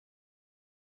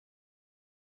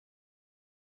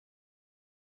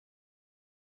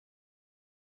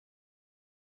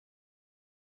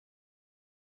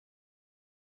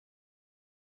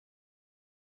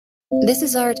This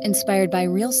is art inspired by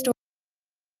real stories.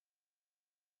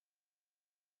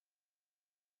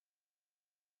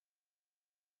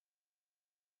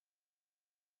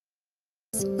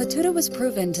 Latuda was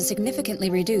proven to significantly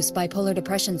reduce bipolar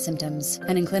depression symptoms,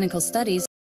 and in clinical studies,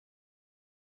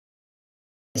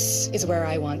 this is where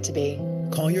I want to be.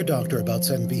 Call your doctor about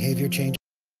sudden behavior change.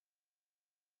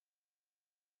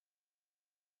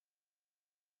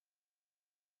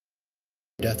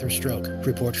 Death or stroke.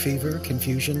 Report fever,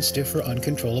 confusion, stiff or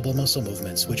uncontrollable muscle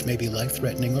movements, which may be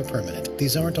life-threatening or permanent.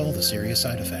 These aren't all the serious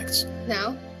side effects.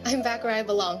 Now, I'm back where I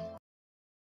belong.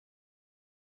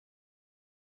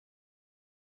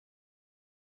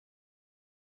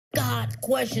 Got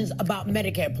questions about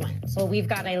Medicare plans? Well, we've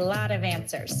got a lot of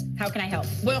answers. How can I help?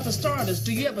 Well, for starters,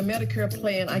 do you have a Medicare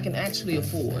plan I can actually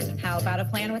afford? How about a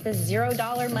plan with a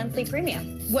 $0 monthly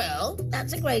premium? Well,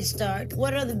 that's a great start.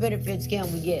 What other benefits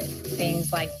can we get?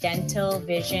 Things like dental,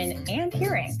 vision, and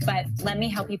hearing. But let me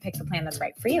help you pick the plan that's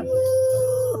right for you.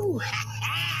 Woo!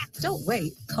 Don't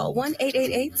wait. Call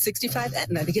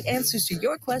 1-888-65-AETNA to get answers to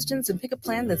your questions and pick a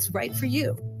plan that's right for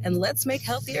you. And let's make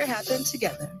healthier happen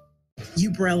together.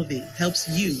 Ubrelvy helps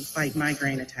you fight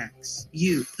migraine attacks.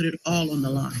 You put it all on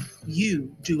the line.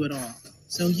 You do it all.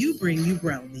 So you bring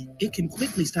Ubrelvy. It can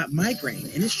quickly stop migraine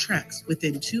in its tracks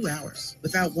within 2 hours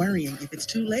without worrying if it's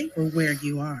too late or where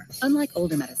you are. Unlike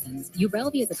older medicines,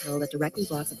 Ubrelvy is a pill that directly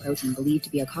blocks a protein believed to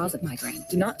be a cause of migraine.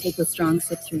 Do not take with strong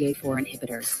CYP3A4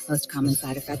 inhibitors. Most common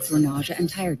side effects were nausea and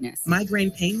tiredness.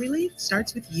 Migraine pain relief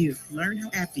starts with you. Learn how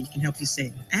AbbVie can help you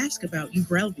save. Ask about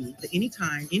Ubrelvy, the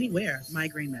anytime, anywhere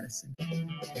migraine medicine.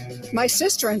 My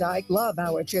sister and I love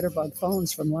our Jitterbug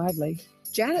phones from Lively.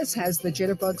 Janice has the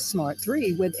Jitterbug Smart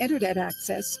 3 with internet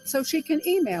access, so she can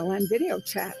email and video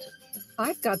chat.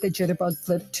 I've got the Jitterbug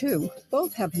Flip 2.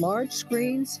 Both have large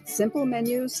screens, simple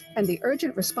menus, and the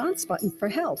urgent response button for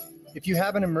help. If you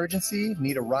have an emergency,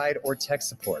 need a ride, or tech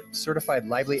support, certified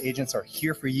Lively agents are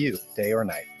here for you, day or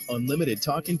night. Unlimited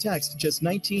talk and text, just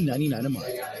 $19.99 a month.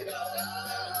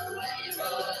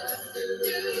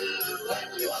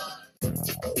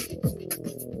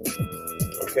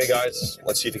 Okay, guys,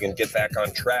 let's see if you can get back on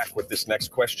track with this next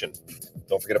question.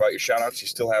 Don't forget about your shout-outs. You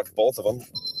still have both of them.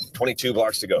 22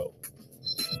 blocks to go.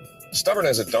 Stubborn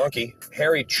as a donkey,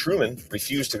 Harry Truman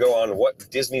refused to go on what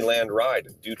Disneyland ride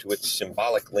due to its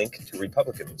symbolic link to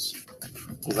Republicans?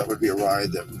 Well, that would be a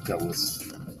ride that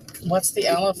was... What's the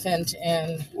elephant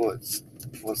in... Well, it's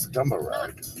the Dumbo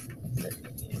ride.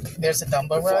 There's a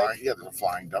Dumbo ride? Yeah, there's a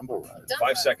flying Dumbo ride. Dumbo.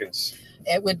 5 seconds.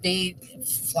 It would be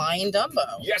Flying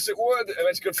Dumbo. Yes, it would. And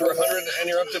that's good for 100, and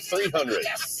you're up to 300.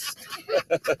 Yes.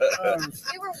 We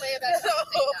were way about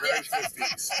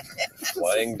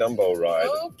Flying Dumbo ride.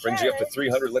 Okay. Brings you up to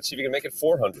 300. Let's see if you can make it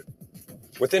 400.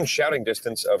 Within shouting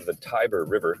distance of the Tiber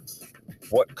River,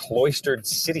 what cloistered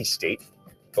city-state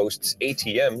boasts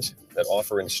ATMs that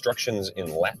offer instructions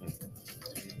in Latin?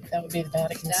 That would be the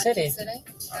Vatican City.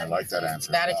 I like that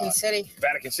answer. Vatican City.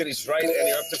 Vatican City's right, and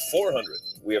you're up to 400.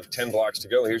 We have 10 blocks to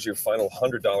go. Here's your final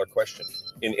 $100 question.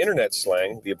 In internet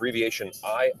slang, the abbreviation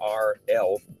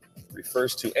IRL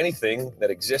refers to anything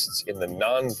that exists in the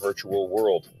non-virtual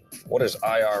world. What is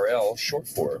IRL short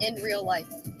for? In real life.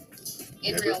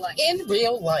 In real life. In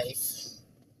real life.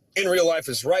 In real life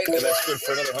is right, and that's good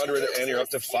for another 100, and you're up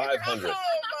to 500. Oh,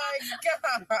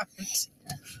 my God.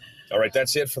 All right,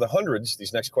 that's it for the hundreds.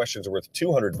 These next questions are worth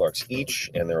 $200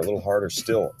 each, and they're a little harder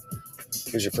still.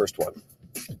 Here's your first one.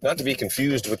 Not to be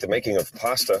confused with the making of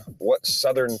pasta, what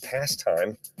southern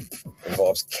pastime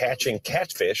involves catching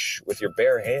catfish with your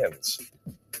bare hands?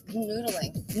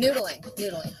 Noodling.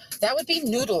 That would be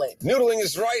noodling. Noodling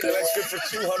is right, and that's good for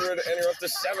 200, and you're up to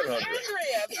 700.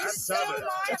 Andrea, That's so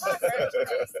seven.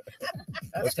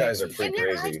 Those guys are pretty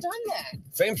crazy. I've done that.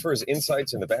 Famed for his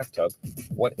insights in the bathtub,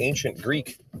 what ancient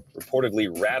Greek reportedly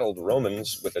rattled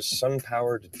Romans with a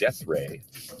sun-powered death ray?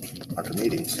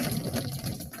 Archimedes.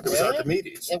 It was Really?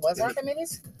 Archimedes. It was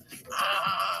Archimedes?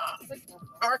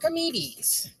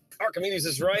 Archimedes. Archimedes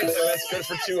is right, and that's good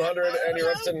for 200, and you're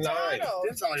up to 9.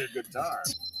 Didn't sound like a good time.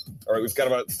 All right, we've got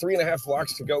about 3.5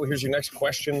 blocks to go. Here's your next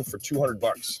question for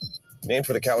 $200. Named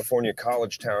for the California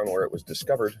college town where it was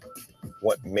discovered,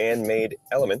 what man-made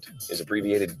element is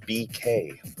abbreviated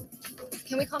BK?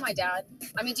 Can we call my dad?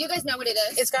 I mean, do you guys know what it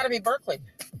is? It's got to be Berkeley.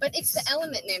 But it's the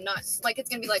element name, not like it's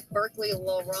going to be like Berkeley,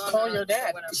 Lil Ron. Call your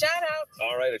dad. Shout out.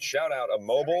 All right, a shout-out, a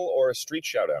mobile or a street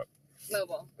shout-out?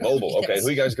 Mobile. Mobile, okay. Yes. Who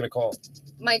are you guys going to call?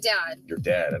 My dad, Your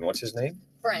dad, and what's his name?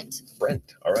 Brent.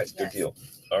 Brent. All right, good Yes. deal.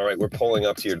 All right, we're pulling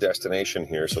up to your destination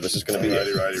here, so this is going to be...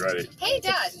 Ready. Hey,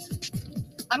 Dad.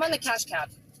 I'm on the cash cab.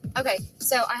 Okay,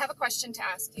 so I have a question to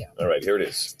ask you. All right, here it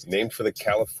is. Named for the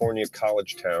California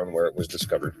college town where it was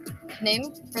discovered.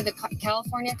 Named for the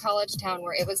California college town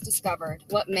where it was discovered,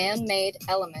 what man-made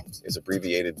element Is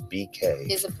abbreviated BK.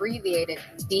 is abbreviated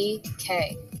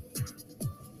BK?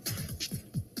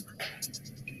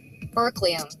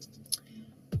 Berkelium.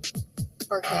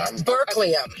 Berkelium.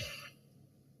 Berkelium.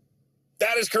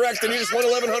 That is correct, and you just won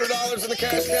 $1,100 in the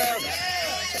cash cab.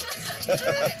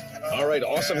 All right,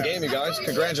 awesome game, you guys.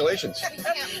 Congratulations.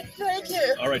 Thank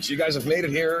you. All right, so you guys have made it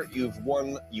here. You've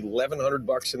won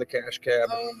 $1,100 in the cash cab.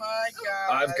 Oh my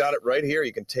God. I've got it right here.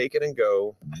 You can take it and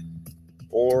go,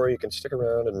 or you can stick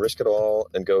around and risk it all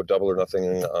and go double or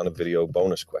nothing on a video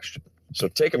bonus question. So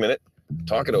take a minute,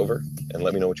 talk it over, and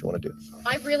let me know what you want to do.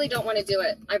 I really don't want to do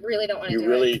it. I really don't want to do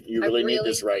it. You really need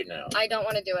this right now. I don't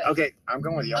want to do it. Okay, I'm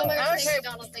going with y'all. Oh my gosh, Okay. thank you,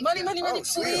 Donald. Thank Money, you. money, money,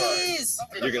 sweetheart. please.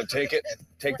 You're going to take it,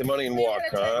 take the money and walk,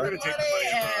 huh? Money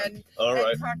and All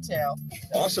right. cocktail.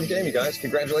 Awesome game, you guys.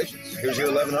 Congratulations. Here's your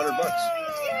 $1,100.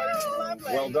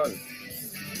 Lovely. Well done.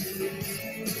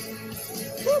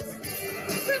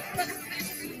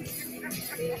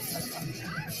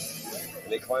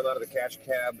 They climb out of the cash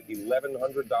cab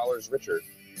 $1,100 richer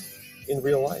in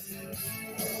real life.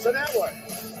 So now what?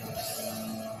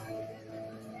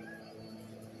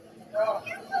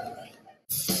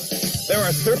 There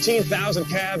are 13,000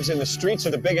 cabs in the streets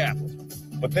of the Big Apple,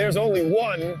 but there's only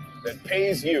one that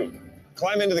pays you.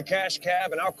 Climb into the cash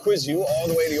cab and I'll quiz you all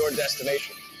the way to your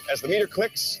destination. As the meter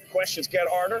clicks, questions get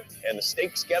harder and the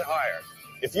stakes get higher.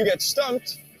 If you get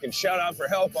stumped, you can shout out for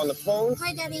help on the phone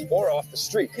Hi, Debbie. or off the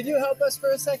street. Could you help us for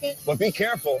a second? But be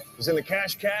careful, because in the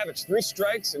cash cab, it's 3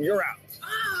 strikes and you're out.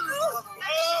 Oh.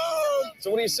 So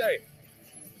what do you say?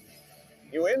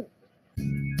 You in?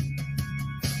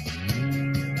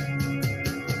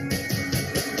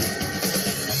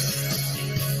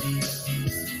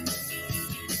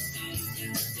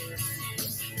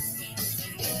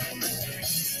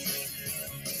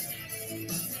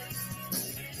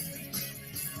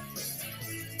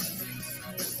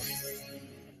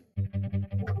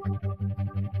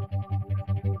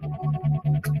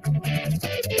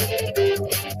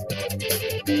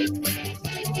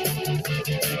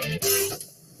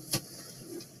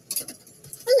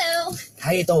 Hello.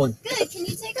 How you doing? Good. Can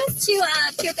you take us to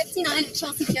Pier 59 at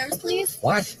Chelsea Piers, please?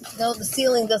 What? No, the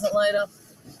ceiling doesn't light up.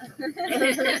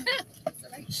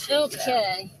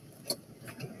 Okay.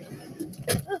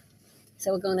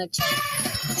 So we're going to.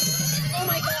 Oh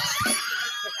my God.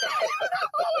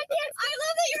 I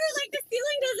love that you're like, the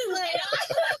ceiling doesn't light up.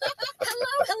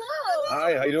 Hello, hello.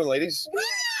 Hi, how you doing, ladies? Yay!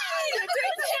 You're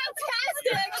doing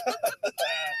fantastic.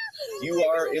 You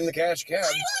are in the cash cab. I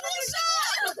love the show.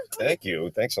 Thank you.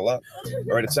 Thanks a lot.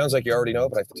 All right, it sounds like you already know,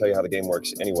 but I have to tell you how the game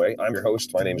works anyway. I'm your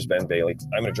host. My name is Ben Bailey.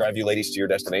 I'm going to drive you ladies to your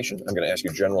destination. I'm going to ask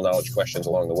you general knowledge questions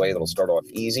along the way that'll start off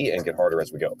easy and get harder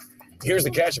as we go. Here's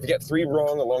the catch. If you get 3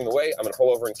 wrong along the way, I'm going to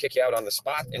pull over and kick you out on the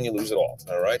spot, and you lose it all.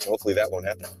 All right? So hopefully that won't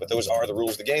happen. But those are the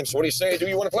rules of the game. So what do you say? Do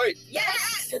you want to play?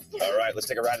 Yes. All right, let's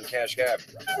take a ride in the cash cab.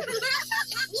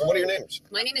 So what are your names?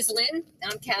 My name is Lynn.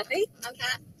 I'm Kathy. I'm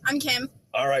Kat. I'm Kim.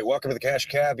 All right, welcome to the cash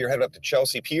cab. You're headed up to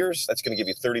Chelsea Piers. That's going to give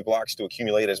you 30 blocks to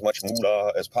accumulate as much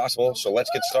moolah as possible. So let's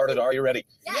get started. Are you ready?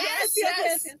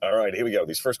 Yes. All right, here we go.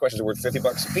 These first questions are worth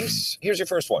 $50 a piece. Here's your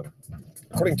first one.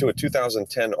 According to a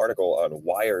 2010 article on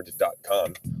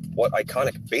Wired.com, what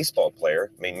iconic baseball player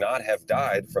may not have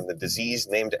died from the disease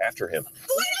named after him?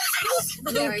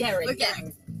 Lou Gehrig.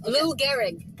 Lou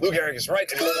Gehrig. Lou Gehrig is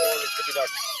right. And you're $50.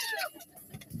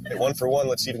 Okay, 1 for 1.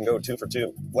 Let's see if we can go 2 for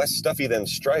 2. Less stuffy than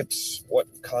stripes. What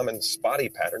common spotty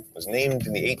pattern was named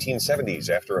in the 1870s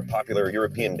after a popular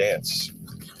European dance?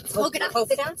 Polka dots.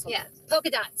 Polka dots? Yeah.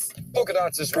 Polka dots. Polka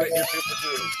dots is right. You're 2 for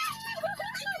 2.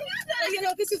 You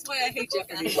know, this is why I hate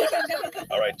Jeopardy.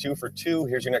 All right, 2 for 2.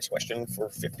 Here's your next question for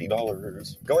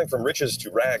 $50. Going from riches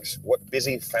to rags, what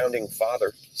busy founding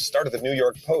father started the New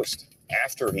York Post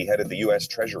after he headed the U.S.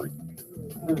 Treasury?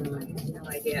 No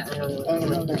idea. I don't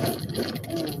know.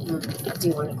 Do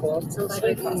you want to call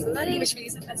somebody? I'm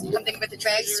thinking about the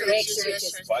drags.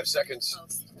 5 seconds.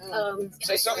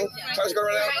 Say something. Time's going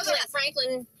right out.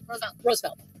 Franklin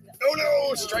Roosevelt. Oh,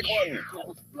 no. Strike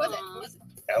 1.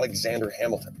 Alexander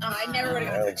Hamilton. I never would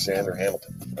have. Alexander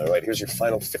Hamilton. All right, here's your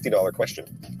final $50 question.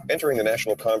 Entering the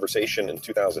national conversation in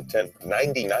 2010,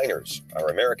 99ers are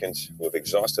Americans who have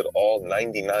exhausted all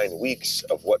 99 weeks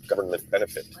of what government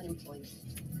benefit? Unemployment.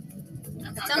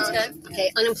 That sounds good. Okay,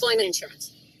 unemployment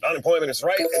insurance. Unemployment is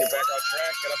right, and you're back on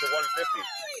track. Get up to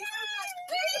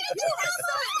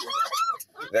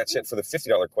 150. That's it for the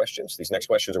 $50 questions. These next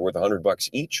questions are worth $100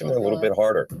 each, and they're a little bit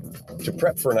harder. To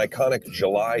prep for an iconic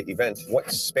July event,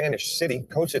 what Spanish city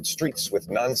coats its streets with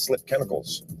non-slip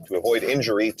chemicals to avoid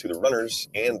injury to the runners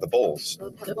and the bulls?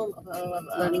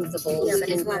 Running the bulls.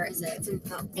 And where is it?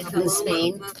 In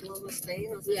Spain.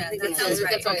 Yeah, that sounds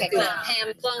right. Okay, cool.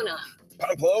 Pamplona.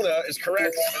 Pamplona is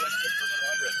correct.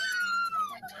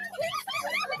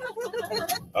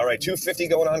 All right, 250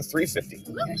 going on 350.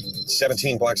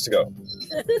 17 blocks to go.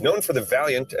 Known for the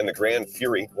Valiant and the Grand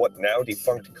Fury, what now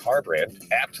defunct car brand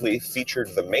aptly featured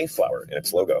the Mayflower in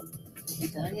its logo?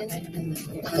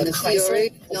 The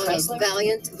Fury. No,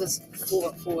 Valiant was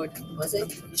Ford. Was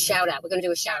it? Shout out. We're going to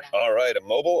do a shout out. All right, a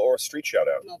mobile or a street shout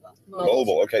out?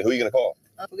 Mobile. Okay, who are you going to call?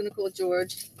 We're going to call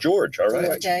George. George, all right.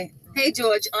 Okay. Hey,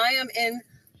 George, I am in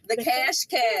the cash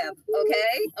cab,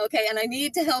 okay, and I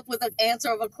need to help with an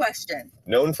answer of a question.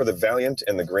 Known for the Valiant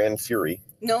and the Grand Fury.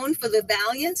 Known for the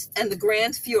Valiant and the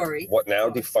Grand Fury. What now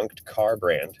defunct car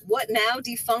brand What now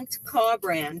defunct car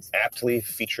brand aptly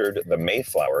featured the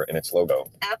Mayflower in its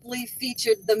logo? aptly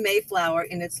featured the Mayflower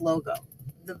in its logo?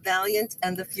 The Valiant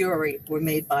and the Fury were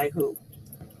made by who?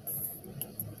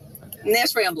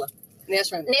 Nash Rambler.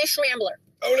 Nash Rambler.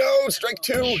 Oh no, strike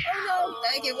two. Oh no,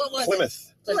 thank you. What was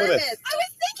Plymouth. it? Plymouth. I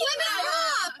was thinking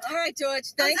All right, George,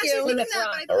 thank you.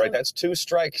 All right, that's 2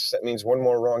 strikes. That means 1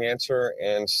 more wrong answer,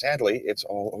 and sadly, it's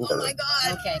all over. Oh my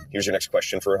God. Okay. Here's your next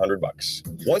question for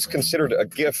 $100. Once considered a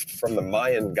gift from the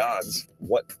Mayan gods,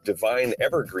 what divine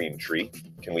evergreen tree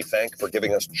can we thank for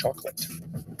giving us chocolate?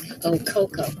 Oh,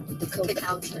 cocoa. The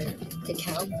cacao tree.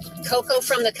 Cacao? Cocoa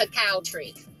from the cacao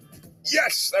tree.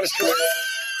 Yes, that is correct.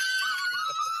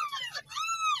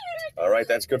 All right,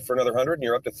 that's good for another 100, and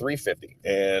you're up to 350.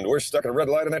 And we're stuck at a red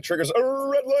light, and that triggers a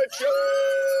red light challenge.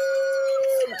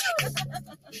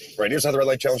 Right, here's how the red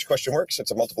light challenge question works.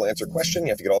 It's a multiple answer question. You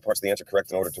have to get all parts of the answer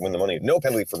correct in order to win the money. No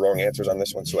penalty for wrong answers on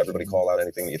this one, so everybody call out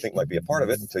anything that you think might be a part of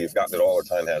it until you've gotten it all or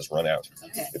time has run out.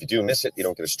 Okay. If you do miss it, you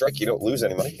don't get a strike, you don't lose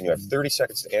any money, and you have 30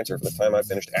 seconds to answer from the time I've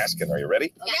finished asking. Are you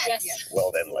ready? Yes.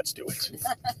 Well, then let's do it.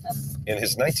 In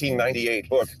his 1998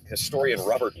 book, historian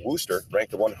Robert Wooster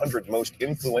ranked the 100 most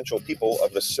influential people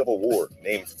of the Civil War.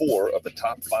 Name 4 of the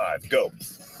top 5. Go.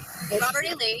 Robert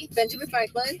E. Lee. Benjamin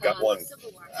Franklin. Got 1.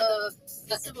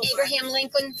 Abraham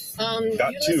Lincoln.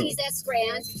 Got 2. Ulysses S.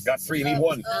 Grant. Got 3. You need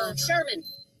 1. Sherman.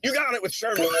 You got it with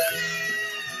Sherman.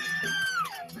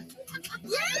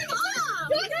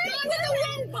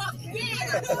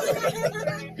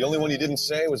 The only one you didn't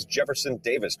say was Jefferson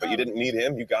Davis, but you didn't need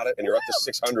him. You got it, and you're up to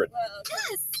 600.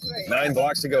 Yes. 9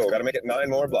 blocks to go. Got to make it 9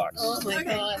 more blocks. Oh my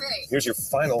God. Here's your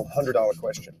final $100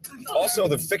 question. Also,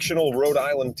 the fictional Rhode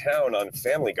Island town on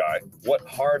Family Guy, what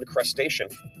hard crustacean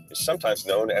is sometimes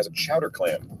known as a chowder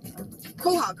clam?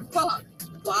 Quahog.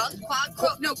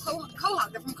 No,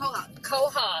 Quahog. They're from Quahog.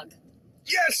 Quahog.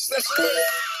 Yes, that's good.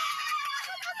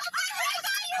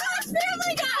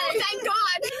 Family Guy. Thank God.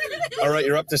 All right,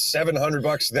 you're up to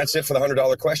 $700. That's it for the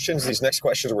 $100 questions. These next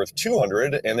questions are worth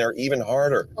 $200, and they're even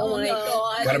harder. Oh my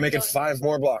God. Got to make it 5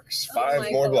 more blocks.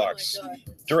 5 more blocks.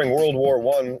 During World War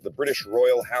I, the British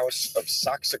royal house of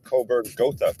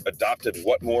Saxe-Coburg-Gotha adopted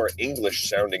what more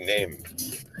English-sounding name?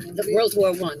 The World War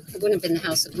I. It wouldn't have been the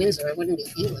House of Windsor. It wouldn't be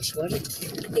English, would it?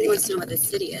 I think he wants to know what the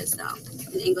city is, though.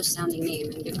 An English-sounding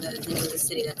name, and give the name of the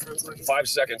city. That sounds more. 5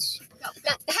 seconds.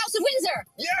 The House of Windsor.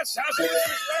 Yes, House of Windsor is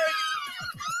right.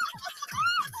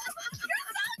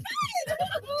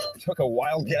 Took a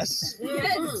wild guess,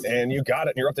 and you got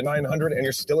it. You're up to 900, and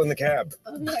you're still in the cab.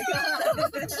 Oh my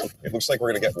God. It looks like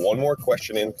we're going to get 1 more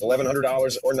question in.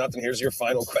 $1,100 or nothing. Here's your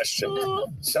final question.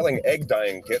 Selling egg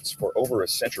dyeing kits for over a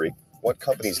century, what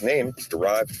company's name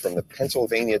derived from the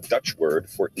Pennsylvania Dutch word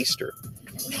for Easter?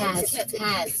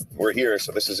 Paz. We're here,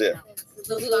 so this is it.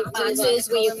 The little boxes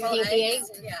where you paint the eggs.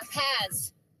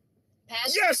 Paz.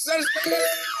 Yes, that is correct.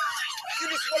 You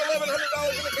just won $1,100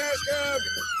 in the cash cab.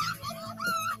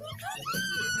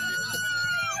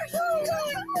 Oh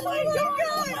my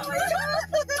God.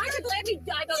 Aren't you glad we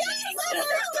died on the eggs?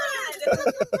 Oh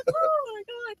my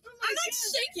God. I'm like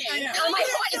shaking. Oh, my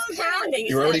heart is pounding.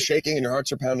 You're already shaking and your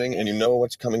hearts are pounding and you know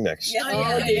what's coming next.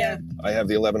 Oh dear. I have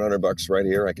the $1,100 right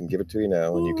here. I can give it to you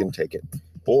now and you can take it.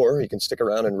 Or you can stick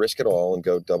around and risk it all and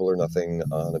go double or nothing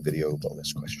on a video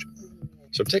bonus question.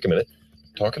 So take a minute,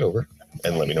 talk it over,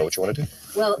 and let me know what you want to do.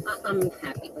 Well, I'm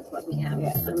happy with what we have.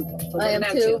 I am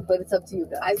too, but it's up to you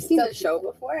guys. I've seen the show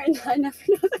before, and I never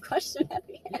know the question at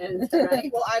the end.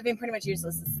 Right. Well, I've been pretty much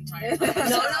useless this entire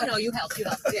No, you helped.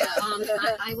 Yeah.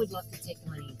 I would love to take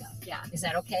money though. Yeah. Is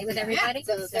that okay with everybody?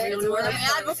 Yeah, Is everyone all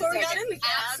right? Before we got in the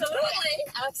cab.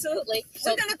 Absolutely.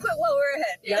 We're gonna quit while we're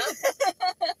ahead. Yeah.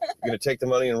 You're going to take the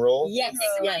money and roll? Yes. Take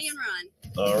the money and run.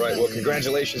 All right. Well,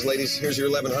 congratulations, ladies. Here's your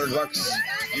 $1,100 bucks.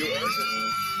 You earned it.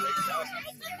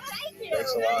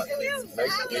 Thanks a lot.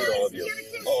 Nice to meet all of you.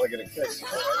 Oh, I get a kiss.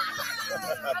 Happy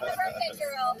birthday,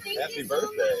 girl. Happy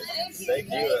birthday. Thank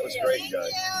you. That was great,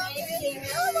 guys.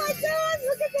 Oh my God,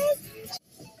 look at this.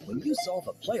 When you solve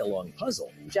a play-along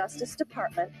puzzle, Justice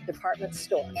Department, department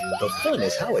store. the fun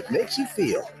is how it makes you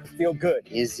feel. Feel good.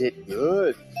 Is it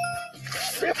good?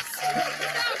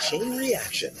 Chain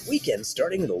Reaction, weekend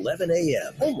starting at 11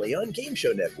 a.m. only on Game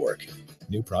Show Network.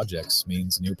 New projects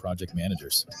means new project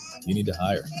managers. You need to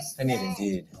hire. I need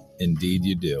Indeed. Indeed,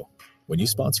 you do. When you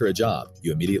sponsor a job,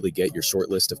 you immediately get your short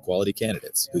list of quality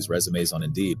candidates whose resumes on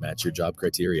Indeed match your job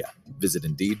criteria. Visit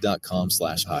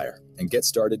Indeed.com/hire and get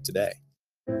started today.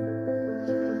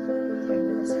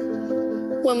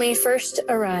 When we first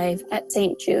arrived at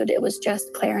St. Jude, it was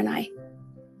just Claire and I.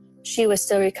 She was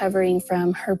still recovering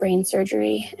from her brain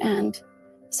surgery, and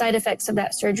side effects of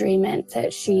that surgery meant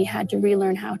that she had to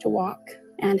relearn how to walk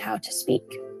and how to speak.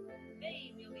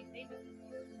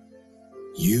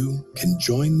 You can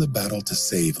join the battle to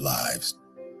save lives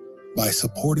by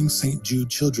supporting St. Jude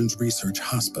Children's Research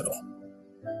Hospital.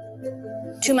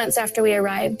 2 months after we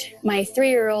arrived, my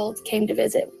 3-year-old came to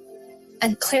visit,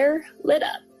 and Claire lit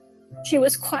up. She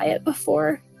was quiet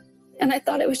before, and I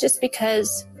thought it was just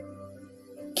because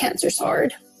cancer's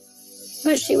hard.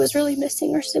 But she was really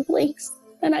missing her siblings,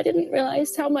 and I didn't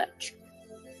realize how much.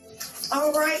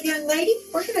 All right, young lady,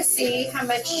 we're going to see how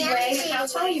much you weigh and how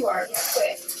tall you are real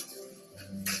quick.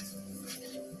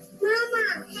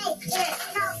 Mama, hey,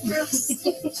 help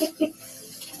me.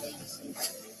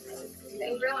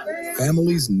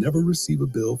 Families never receive a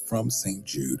bill from St.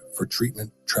 Jude for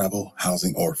treatment, travel,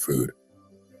 housing, or food,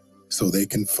 so they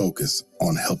can focus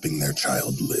on helping their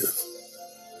child live.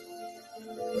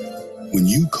 When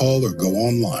you call or go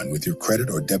online with your credit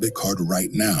or debit card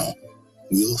right now,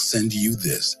 we'll send you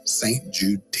this St.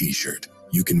 Jude t-shirt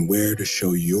you can wear to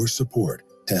show your support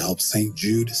to help St.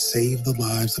 Jude save the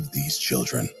lives of these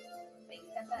children.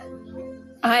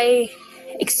 I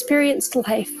experienced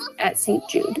life at St.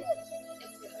 Jude.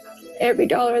 Every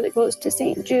dollar that goes to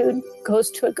St. Jude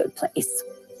goes to a good place.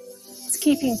 It's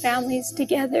keeping families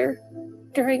together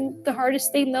during the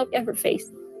hardest thing they'll ever face.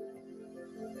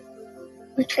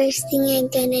 The first thing I'm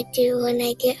gonna do when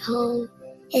I get home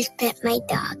is pet my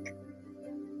dog.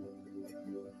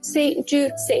 St.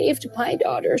 Jude saved my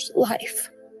daughter's life.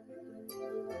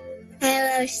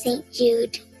 I love St.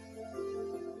 Jude.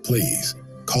 Please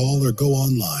call or go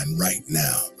online right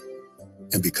now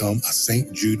and become a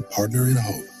St. Jude Partner in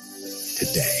Hope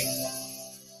today.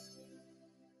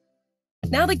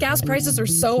 Now that gas prices are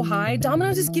so high,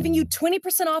 Domino's is giving you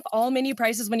 20% off all menu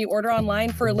prices when you order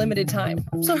online for a limited time.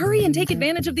 So hurry and take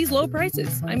advantage of these low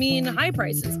prices. I mean, high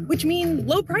prices, which mean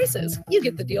low prices. You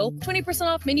get the deal. 20%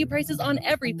 off menu prices on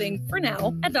everything for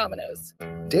now at Domino's.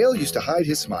 Dale used to hide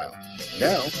his smile.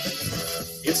 Now,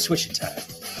 it's switching time.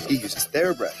 He uses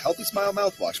TheraBreath Healthy Smile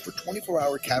mouthwash for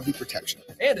 24-hour cavity protection.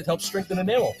 And it helps strengthen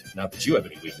enamel. Not that you have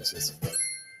any weaknesses.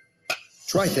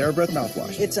 Try TheraBreath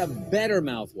mouthwash. It's a better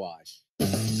mouthwash.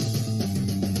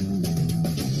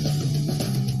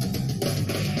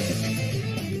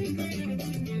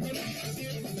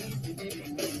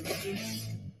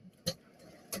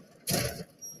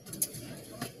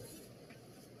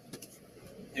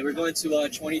 Hey, we're going to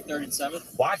 23rd and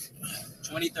 7th. What?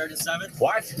 23rd and 7th.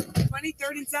 What?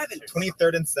 23rd and 7th.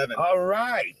 23rd and 7th. All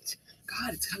right.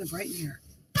 God, it's kind of bright in here.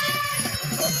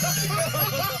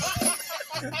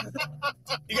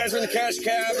 You guys are in the cash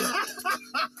cab.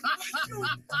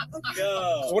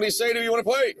 Go. So what do you say to me? You want to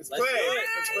play? Let's play.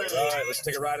 All right, let's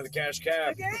take a ride in the cash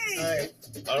cab. Okay.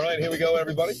 All right, here we go,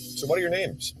 everybody. So what are your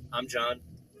names? I'm John.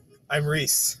 I'm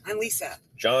Reese. I'm Lisa.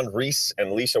 John, Reese,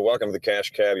 and Lisa, welcome to the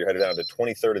cash cab. You're headed down to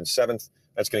 23rd and 7th.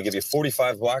 That's going to give you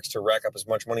 45 blocks to rack up as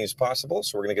much money as possible.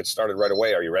 So we're going to get started right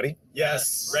away. Are you ready?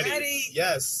 Yes. Ready.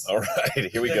 Yes. All right,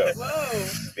 here we go.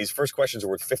 Whoa. These first questions are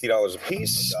worth $50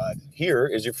 apiece. Oh, God. Here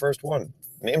is your first one.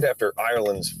 Named after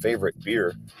Ireland's favorite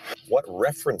beer, what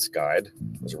reference guide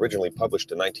was originally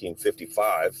published in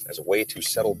 1955 as a way to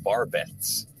settle bar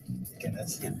bets?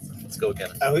 Guinness. Let's go with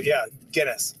Guinness. Oh, yeah.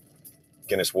 Guinness.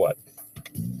 Guinness what?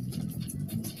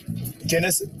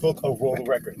 Guinness Book of World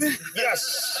Records.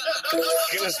 Yes!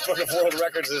 Guinness Book of World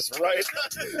Records is right.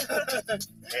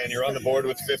 And you're on the board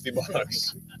with 50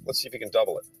 bucks. Let's see if you can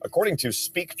double it. According to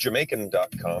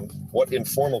SpeakJamaican.com, what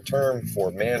informal term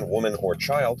for man, woman, or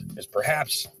child is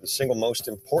perhaps the single most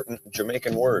important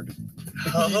Jamaican word?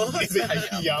 Is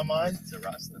it Yaman? It's a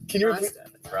Rasta. Can you repeat?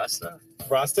 Rasta.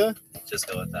 Rasta? Just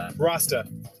go with that. Rasta.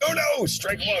 Oh no!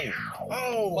 Strike one.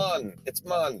 Oh. Mon. It's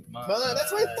Mon. Man,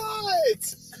 that's what I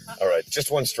thought. All right,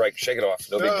 just one strike. Shake it off.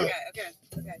 No big deal.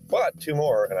 Okay. But two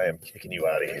more, and I am kicking you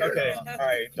out of here. Okay. All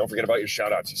right. Don't forget about your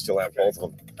shout outs. You still have both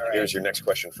of them. All right. Here's your next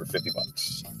question for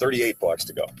 $50. 38 blocks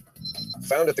to go.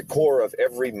 Found at the core of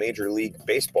every Major League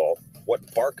Baseball,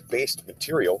 what bark-based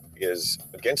material is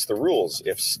against the rules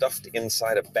if stuffed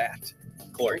inside a bat?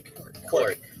 Cork.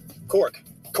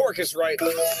 Cork is right.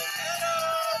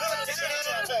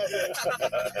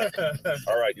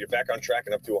 All right, you're back on track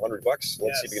and up to $100. Let's see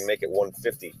if you can make it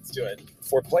 150. Let's do it.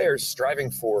 For players striving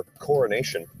for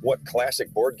coronation, what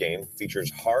classic board game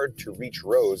features hard-to-reach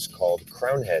rows called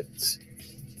crown heads?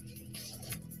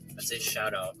 I'd say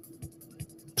shout out.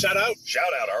 Shout out. Shout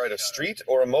out. All right, a street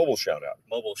or a mobile shout out?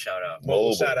 Mobile shout out.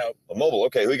 Mobile shout out. A mobile.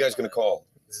 Okay, who you guys going to call?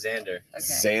 Xander.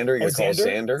 Xander? You're going to call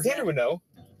Xander? Xander would know.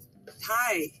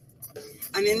 Hi.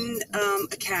 I'm in a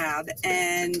cab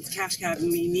and Cash Cab, and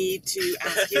we need to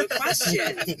ask you a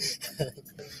question.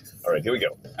 All right, here we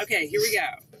go. Okay, here we go.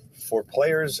 For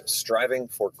players striving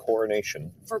for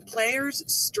coronation, For players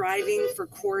striving for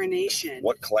coronation,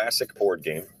 what classic board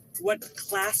game what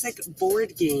classic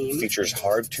board game features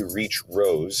hard-to-reach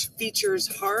rows features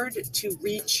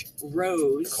hard-to-reach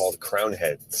rows called crown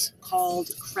heads? called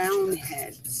crown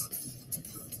heads?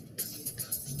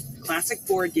 Classic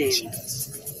board game.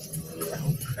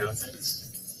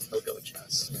 We'll go with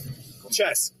chess.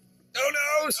 Chess. Oh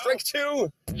no! Strike two!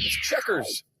 It's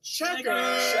checkers!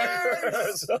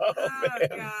 Checkers! Oh, man.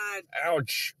 God.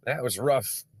 Ouch. That was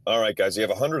rough. All right, guys, you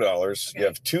have $100. You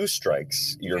have 2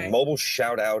 strikes. Your mobile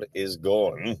shout out is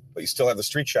gone, but you still have the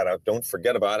street shout out. Don't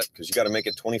forget about it because you got to make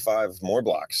it 25 more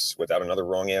blocks without another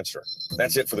wrong answer.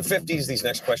 That's it for the 50s. These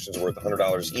next questions are worth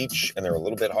 $100 each, and they're a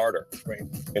little bit harder. Great.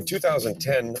 In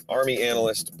 2010, Army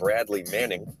analyst Bradley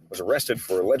Manning was arrested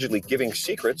for allegedly giving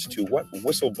secrets to what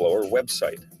whistleblower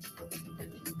website?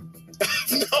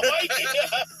 No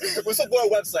idea. Whistleblower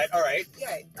website. All right.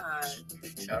 Yeah.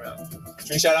 Shout out.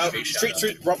 Street shout out. Street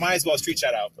Street. Might as well street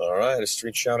shout out. All right, a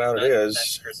street shout out it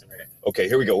is. Person right. Okay,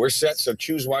 here we go. We're set, so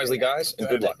choose wisely, guys, and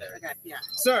good luck. Okay, yeah.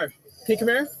 Sir, can you come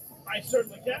here? I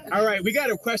certainly can. All right, we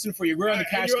got a question for you. We're on the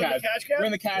cash You're on cab. the cash cab? We're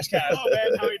on the cash cab. Oh,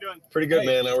 man, how are you doing? Pretty good,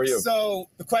 man. How are you? So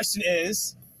the question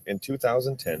is, In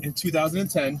 2010, in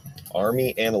 2010,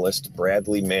 Army analyst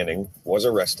Bradley Manning was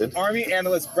arrested Army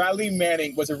analyst Bradley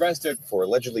Manning was arrested for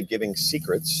allegedly giving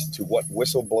secrets to what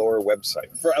whistleblower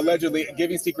website? for allegedly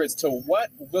giving secrets to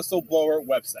what whistleblower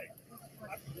website?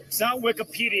 It's not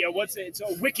Wikipedia. What's it? It's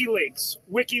WikiLeaks.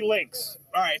 WikiLeaks.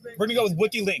 All right, we're gonna go with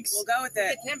WikiLeaks. We'll go with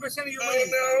it. 10% of your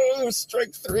Oh no!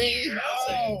 Strike 3.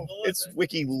 Oh, It's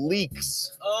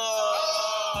WikiLeaks.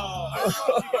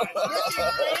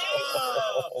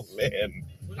 Oh man!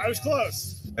 I was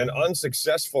close. An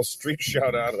unsuccessful street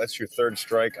shout out. That's your 3rd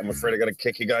strike. I'm afraid I got to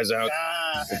kick you guys out.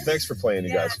 Ah. Well, thanks for playing,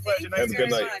 you guys. Thank you Have a good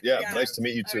very night. much. Yeah, nice to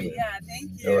meet you too. man. Yeah,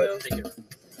 thank you. All right. Thank you.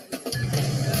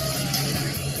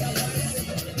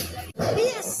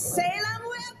 Yes, Salem,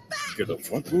 we're back. Get a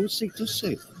front row seat to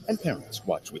Salem, and parents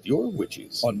watch with your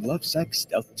witches on Lovesac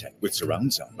Stealth Tech with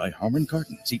surround sound by Harman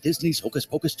Kardon. See Disney's Hocus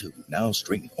Pocus 2 now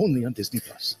streaming only on Disney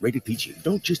Plus. Rated PG.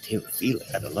 Don't just hear it, feel it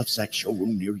at a Lovesac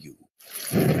showroom near you.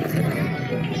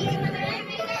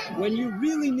 When you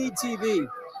really need TV,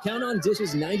 count on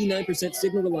Dish's 99%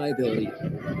 signal reliability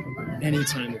any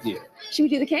time of year. Should we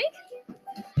do the cake?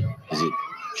 Is it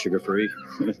sugar-free?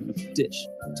 Dish,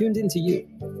 tuned into you.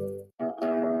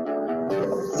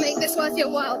 Make this worth your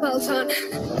while, Peloton.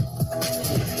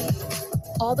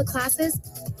 All the classes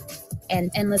and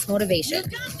endless motivation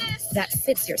that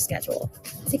fits your schedule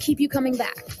to keep you coming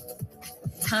back.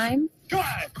 Time Go on.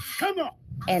 Come on.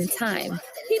 and time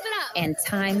Keep it up. and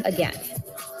time again.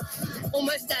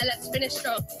 Almost there. Let's finish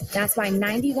strong. That's why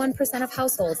 91% of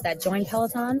households that join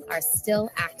Peloton are still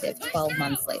active 12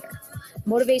 months later.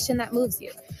 Motivation that moves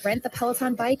you. Rent the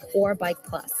Peloton Bike or Bike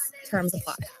Plus. Terms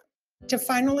apply. To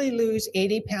finally lose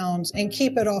 80 pounds and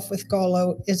keep it off with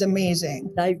Golo is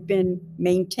amazing. I've been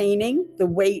maintaining. The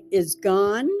weight is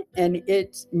gone and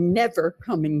it's never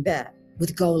coming back.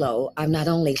 With Golo, I've not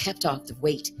only kept off the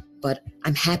weight, but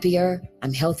I'm happier,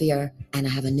 I'm healthier, and I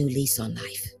have a new lease on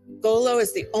life. Golo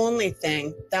is the only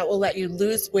thing that will let you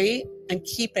lose weight and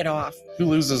keep it off. Who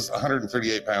loses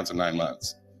 138 pounds in 9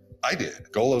 months? I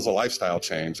did. Golo's a lifestyle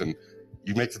change, and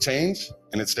you make the change,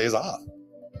 and it stays off.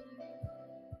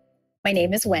 My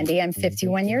name is Wendy. I'm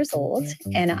 51 years old,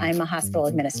 and I'm a hospital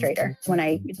administrator. When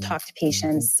I talk to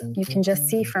patients, you can just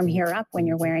see from here up when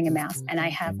you're wearing a mask. And I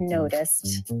have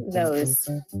noticed those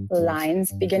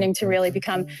lines beginning to really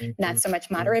become not so much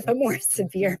moderate, but more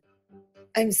severe.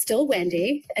 I'm still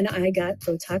Wendy, and I got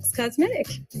Botox Cosmetic.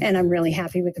 And I'm really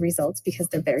happy with the results because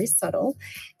they're very subtle.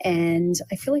 And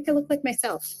I feel like I look like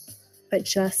myself, but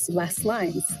just less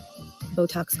lines.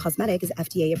 Botox Cosmetic is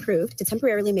FDA approved to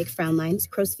temporarily make frown lines,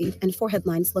 crow's feet, and forehead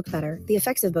lines look better. The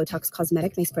effects of Botox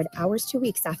Cosmetic may spread hours to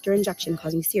weeks after injection,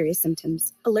 causing serious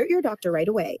symptoms. Alert your doctor right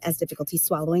away, as difficulty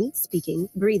swallowing, speaking,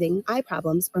 breathing, eye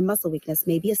problems, or muscle weakness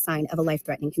may be a sign of a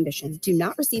life-threatening condition. Do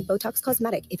not receive Botox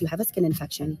Cosmetic if you have a skin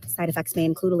infection. Side effects may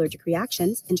include allergic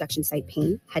reactions, injection site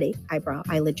pain, headache, eyebrow,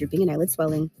 eyelid drooping, and eyelid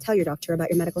swelling. Tell your doctor about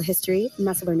your medical history,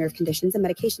 muscle or nerve conditions, and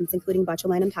medications, including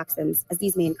botulinum toxins, as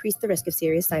these may increase the risk of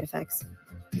serious side effects.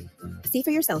 See for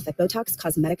yourself at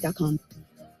BotoxCosmetic.com.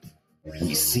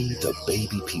 We see the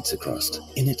baby pizza crust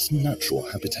in its natural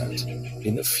habitat.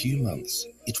 In a few months,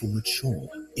 it will mature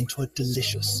into a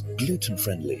delicious,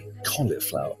 gluten-friendly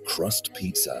cauliflower crust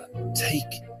pizza. Take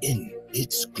in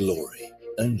its glory,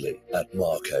 only at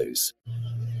Marco's.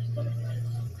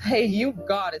 Hey, you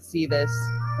gotta see this.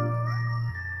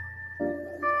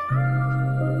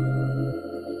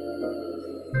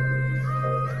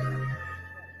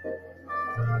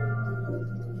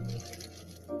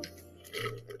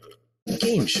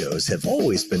 Game shows have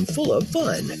always been full of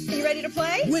fun, You ready to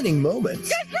play? winning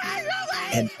moments,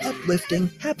 and uplifting,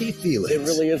 happy feelings. It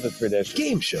really is a tradition.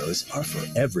 Game shows are for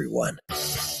everyone.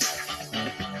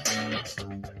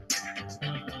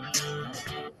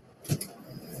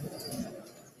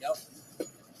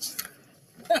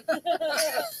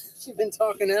 She's been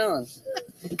talking to Alan.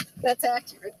 That's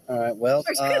accurate. All right, well,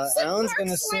 There's good Alan's support, going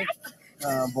to sing.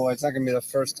 Oh, boy, it's not going to be the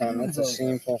first time. That's a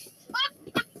shameful.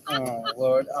 Oh,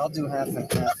 Lord. I'll do half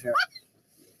and half here.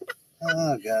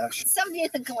 Oh, gosh.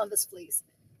 70th and Columbus, please.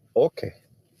 Okay.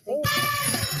 Ooh,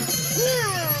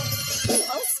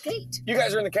 I'll skate. You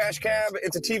guys are in the Cash Cab.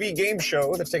 It's a TV game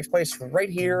show that takes place right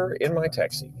here in my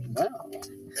taxi. Wow.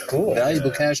 Cool.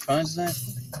 Valuable cash prizes there?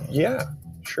 Yeah,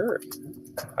 sure.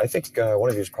 I think one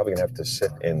of you is probably going to have to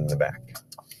sit in the back.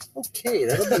 Okay,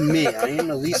 that'll be me. I am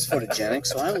the least photogenic,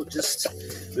 so I will just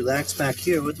relax back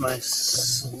here with my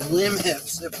slim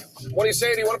hips. What do you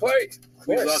say? Do you want to play?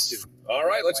 We'd love to. All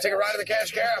right, let's take a ride in the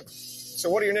Cash Cab. So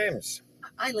what are your names?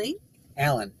 Eileen.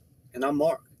 Alan. And I'm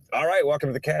Mark. All right, welcome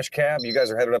to the Cash Cab. You guys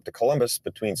are headed up to Columbus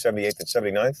between 78th and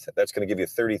 79th. That's going to give you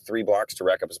 33 blocks to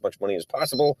rack up as much money as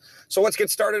possible. So let's get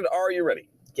started. Are you ready?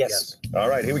 Yes. All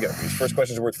right, here we go. These first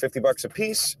questions are worth $50 a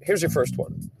piece. Here's your first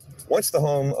one. Once the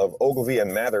home of Ogilvy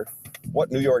and Mather,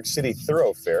 what New York City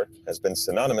thoroughfare has been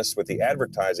synonymous with the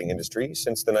advertising industry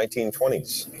since the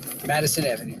 1920s? Madison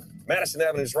Avenue. Madison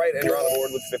Avenue is right, and you're on the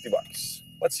board with $50.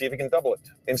 Let's see if you can double it.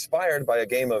 Inspired by a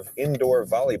game of indoor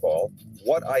volleyball,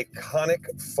 what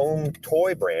iconic foam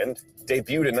toy brand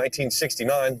debuted in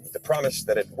 1969 with the promise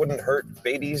that it wouldn't hurt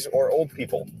babies or old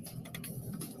people?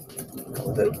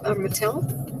 Mattel?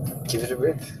 Give it a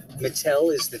rip.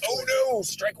 Mattel is the. Oh no!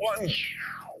 Strike one.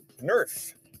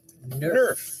 Nerf.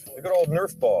 Nerf. The good old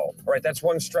Nerf ball. All right, that's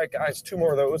one strike, guys. Two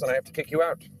more of those, and I have to kick you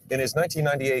out. In his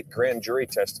 1998 grand jury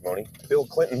testimony, Bill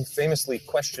Clinton famously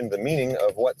questioned the meaning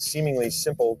of what seemingly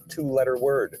simple two-letter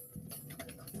word?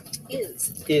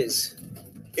 Is.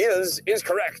 Is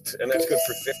correct, and that's good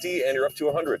for 50, and you're up to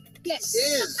 100. Yes.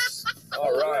 Is.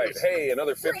 All right. Hey,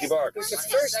 another $50. The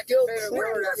first skill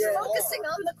We're focusing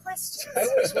on the question. I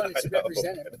always wanted to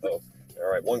represent it. All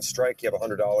right, one strike, you have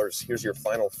 $100. Here's your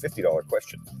final $50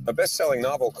 question. A best-selling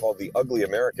novel called The Ugly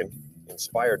American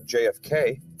inspired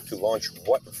JFK to launch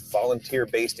what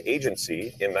volunteer-based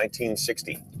agency in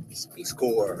 1960? Peace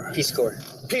Corps. Peace Corps.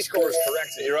 Peace Corps is correct,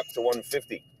 and you're up to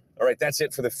 150. All right, that's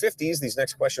it for the 50s. These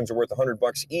next questions are worth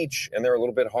 $100 each, and they're a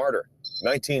little bit harder.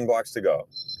 19 blocks to go.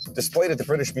 Displayed at the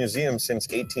British Museum since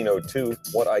 1802,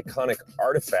 what iconic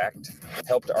artifact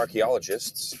helped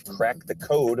archaeologists crack the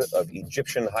code of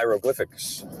Egyptian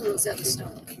hieroglyphics? Rosetta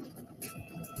Stone.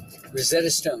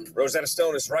 Rosetta Stone. Rosetta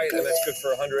Stone is right, and that's good for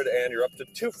 100, and you're up to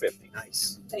 250.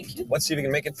 Nice. Thank you. Let's see if you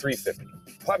can make it 350.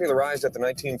 Popularized at the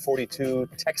 1942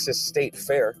 Texas State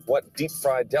Fair, what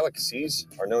deep-fried delicacies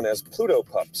are known as Pluto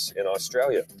Pups in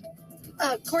Australia?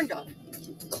 Corn dog.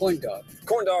 Corn dog.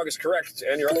 Corn dog is correct,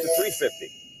 and you're up to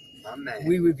 350. My man.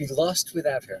 We would be lost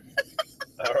without her.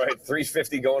 All right,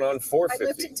 350 going on I 450.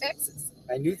 lived in Texas.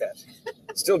 I knew that.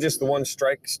 Still just the one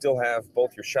strike, still have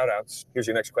both your shout-outs. Here's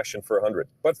your next question for 100.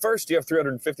 But first, you have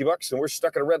 $350, and we're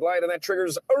stuck at a red light, and that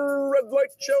triggers a red light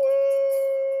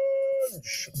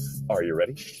challenge. Are you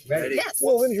ready? Ready. Yes.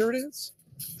 Well, then here it is.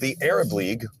 The Arab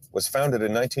League was founded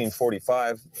in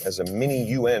 1945 as a mini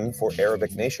UN for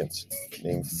Arabic nations.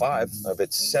 Name 5 of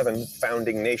its 7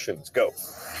 founding nations. Go.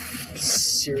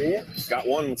 Syria. Got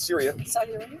 1 with Syria.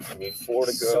 Saudi Arabia. You need 4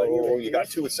 to Saudi go. Arabia. You got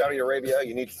 2 with Saudi Arabia.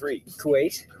 You need 3.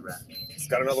 Kuwait.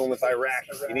 Got another one with Iraq.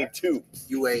 You need 2.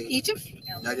 UAE. Egypt.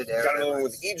 United Got Arab another one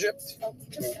with Egypt.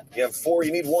 You have 4.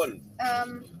 You need 1.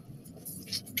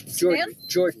 Jordan.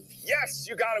 Jordan. Yes,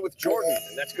 you got it with Jordan,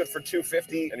 and that's good for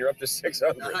 250, and you're up to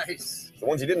 600. Nice. The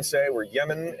ones you didn't say were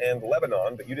Yemen and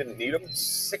Lebanon, but you didn't need them.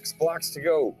 6 blocks to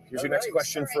go. Here's your next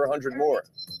question for 100 more.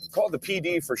 Called the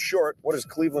PD for short, what is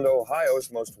Cleveland,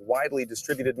 Ohio's most widely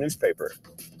distributed newspaper?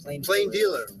 Plain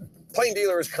Dealer. Plain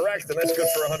Dealer is correct, and that's good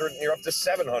for 100, and you're up to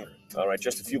 700. All right,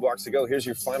 just a few blocks to go. Here's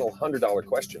your final $100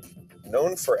 question.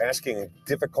 Known for asking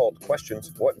difficult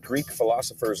questions, what Greek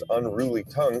philosopher's unruly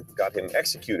tongue got him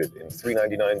executed in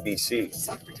 399 BC?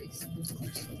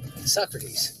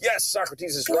 Socrates. Yes,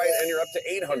 Socrates is right, and you're up to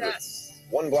 800. Yes.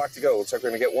 1 block to go. Looks like we're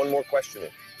going to get 1 more question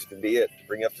in. This could be it.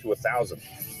 Bring you up to 1,000.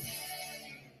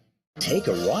 Take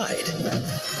a ride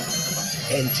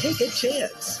and take a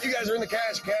chance. You guys are in the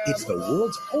Cash Cab. It's the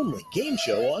world's only game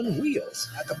show on wheels.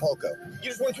 Acapulco. You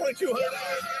just won $2,200.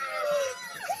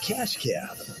 Cash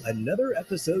Cab, another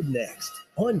episode next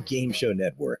on Game Show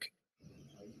Network.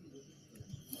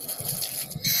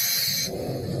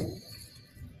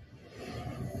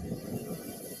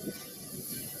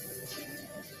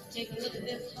 Take a look at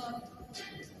this heart.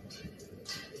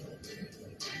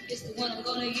 It's the one I'm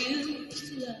gonna use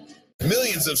to love.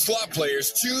 Millions of slot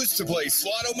players choose to play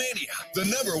Slotomania, the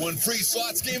 #1 free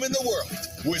slots game in the world,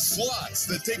 with slots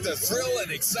that take the thrill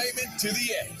and excitement to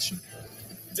the edge.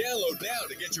 Download now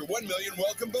to get your 1 million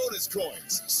welcome bonus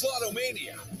coins.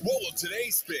 Slotomania. What will today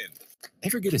spin?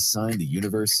 Ever get a sign the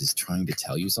universe is trying to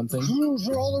tell you something? Clues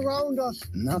are all around us.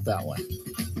 Not that one.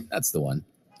 That's the one.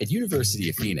 At University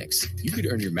of Phoenix, you could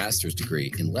earn your master's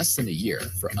degree in less than a year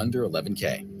for under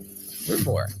 $11K. Learn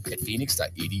more at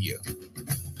phoenix.edu.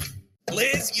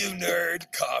 Liz, you nerd,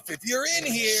 cough if you're in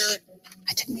here.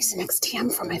 I took Mucinex TM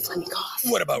for my phlegmy cough.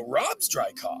 What about Rob's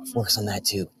dry cough? Works on that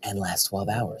too, and lasts 12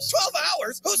 hours. 12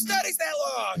 hours? Who studies that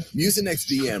long? Mucinex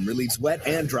DM relieves wet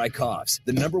and dry coughs.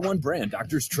 The #1 brand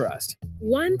doctors trust.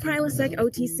 One Prilosec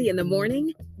OTC in the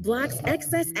morning blocks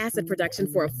excess acid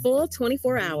production for a full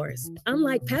 24 hours,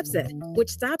 unlike Pepcid,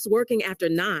 which stops working after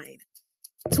 9.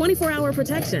 24-hour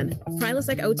protection.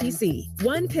 Prilosec OTC.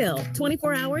 1 pill,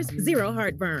 24 hours, 0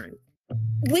 heartburn.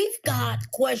 We've got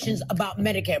questions about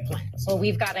Medicare plans. Well,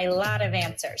 we've got a lot of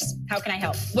answers. How can I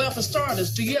help? Well, for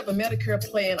starters, do you have a Medicare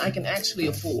plan I can actually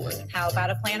afford? How about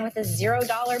a plan with a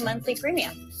 $0 monthly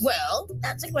premium? Well,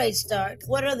 that's a great start.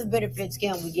 What other benefits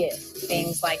can we get?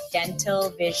 Things like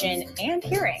dental, vision, and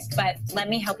hearing. But let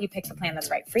me help you pick the plan that's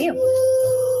right for you.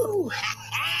 Ooh.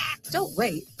 Don't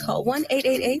wait. Call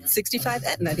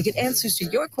 1-888-65-AETNA to get answers to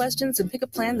your questions and pick a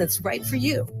plan that's right for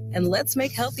you. And let's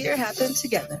make healthier happen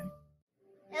together.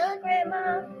 Hello,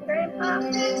 Grandma. Grandpa. I'm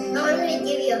going to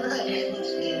give you a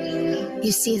hug.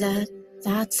 You see that?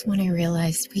 That's when I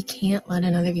realized we can't let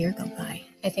another year go by.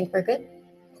 I think we're good.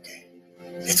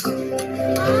 Let's go. Mom,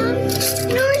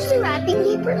 where's the wrapping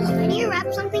paper? I need to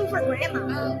wrap something for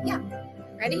Grandma. Yeah.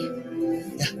 Ready?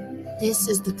 This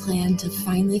is the plan to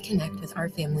finally connect with our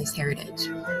family's heritage.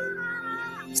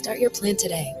 Start your plan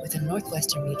today with a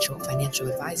Northwestern Mutual financial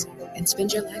advisor and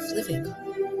spend your life living.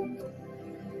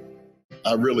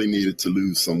 I really needed to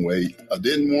lose some weight. I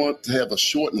didn't want to have a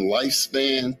shortened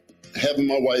lifespan. Having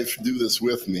my wife do this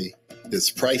with me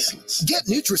is priceless. Get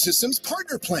Nutrisystem's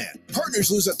Partner Plan. Partners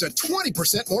lose up to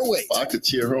 20% more weight. I could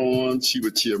cheer her on. She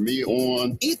would cheer me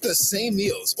on. Eat the same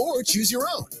meals or choose your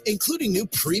own, including new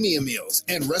premium meals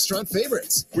and restaurant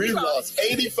favorites. We lost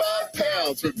 85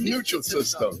 pounds with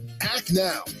Nutrisystem. Act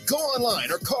now. Go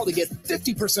online or call to get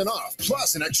 50% off,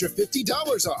 plus an extra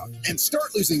 $50 off, and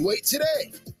start losing weight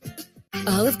today.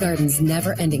 Olive Garden's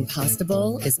never-ending pasta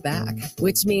bowl is back,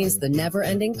 which means the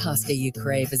never-ending pasta you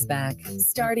crave is back.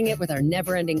 Starting it with our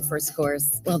never-ending first course,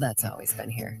 well, that's always been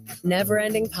here.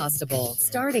 Never-ending pasta bowl,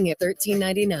 starting at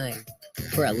 $13.99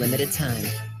 for a limited time.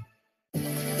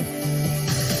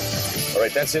 All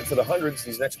right, that's it for the hundreds.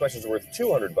 These next questions are worth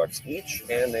 $200 each,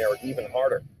 and they are even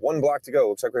harder. 1 block to go.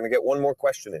 Looks like we're going to get 1 more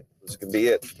question in. This could be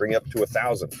it. Bring you up to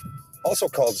 1,000. Also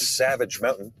called Savage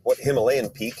Mountain, what Himalayan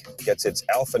peak gets its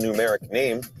alphanumeric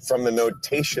name from the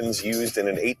notations used in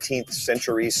an 18th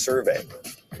century survey?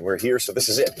 And we're here, so this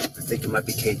is it. I think it might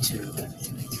be K2.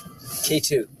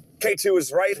 K2. K2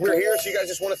 is right. We're here, so you guys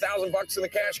just won $1,000 in the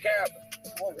Cash Cab.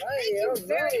 All right. Thank you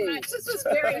very much. This was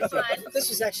very fun. This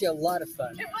was actually a lot of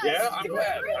fun. Yeah, I'm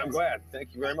glad. I'm glad.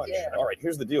 Thank you very much. All right,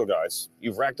 here's the deal, guys.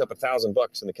 You've racked up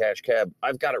 $1,000 in the cash cab.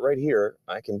 I've got it right here.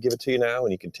 I can give it to you now,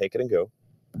 and you can take it and go.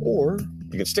 Or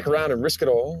you can stick around and risk it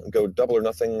all and go double or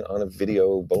nothing on a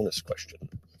video bonus question.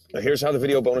 Now, here's how the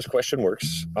video bonus question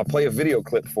works. I'll play a video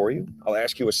clip for you. I'll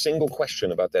ask you a single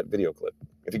question about that video clip.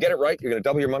 If you get it right, you're going to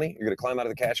double your money. You're going to climb out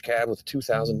of the cash cab with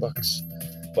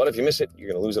 $2,000. But if you miss it, you're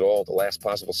going to lose it all at the last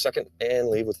possible second and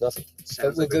leave with nothing.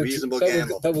 Sounds like a reasonable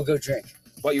gamble. But we'll go drink.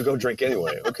 Well, you go drink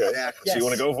anyway. Okay. Exactly. So you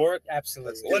want to go for it?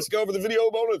 Absolutely. Let's go for the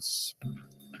video bonus.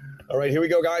 All right, here we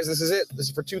go, guys. This is it. This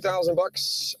is for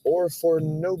 $2,000 or for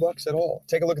no bucks at all.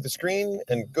 Take a look at the screen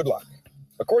and good luck.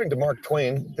 According to Mark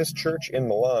Twain, this church in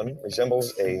Milan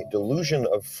resembles a delusion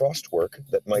of frostwork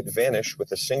that might vanish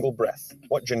with a single breath.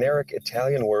 What generic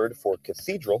Italian word for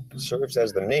cathedral serves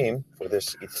as the name for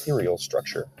this ethereal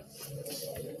structure?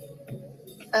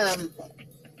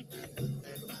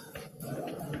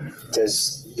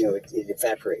 Does, it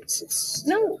evaporates. It's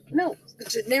No. The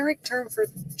generic term for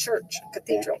church,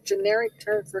 cathedral. Generic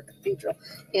term for cathedral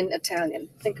in Italian.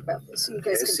 Think about this. You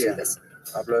guys can do this.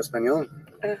 Hablo español.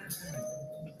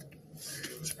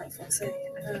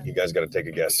 You guys got to take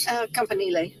a guess.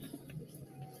 Campanile.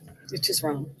 Which is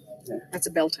wrong. Yeah. That's a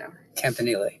bell tower.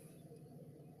 Campanile.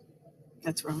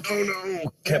 That's wrong. Oh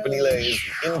no. Campanile is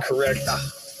incorrect.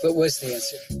 What was the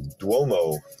answer?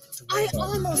 Duomo. I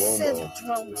almost said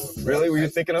Duomo. Duomo. Really? Were you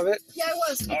thinking of it? Yeah, I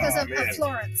was because Oh, of man.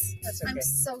 Florence. That's okay. I'm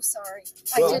so sorry.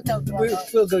 Well, I did know Duomo.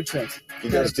 We'll go drink. You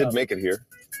guys did make it here.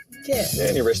 Yeah.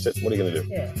 And you risked it. What are you going to do?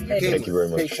 Yeah. Thank you very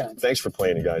much. Great time. Thanks for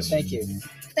playing, you guys. Thank you.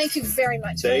 Thank you very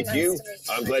much. Very Thank nice you. to meet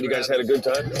I'm glad you guys had a good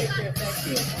time.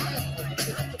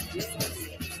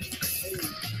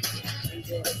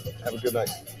 Have a good night.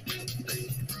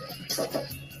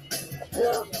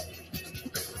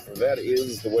 That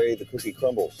is the way the cookie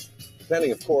crumbles.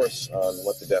 Depending, of course, on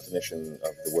what the definition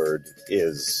of the word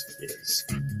is.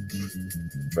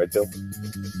 Right, Bill?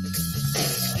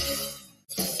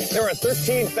 There are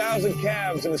 13,000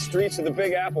 cabs in the streets of the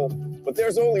Big Apple, but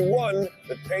there's only one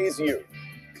that pays you.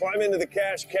 Climb into the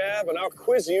cash cab, and I'll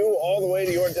quiz you all the way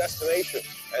to your destination.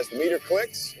 As the meter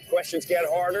clicks, the questions get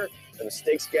harder, and the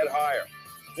stakes get higher.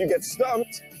 If you get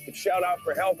stumped, you can shout out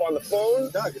for help on the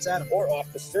phone, Doug, it's Adam. or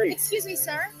off the street. Excuse me,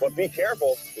 sir. But be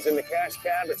careful, because in the cash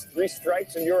cab, it's 3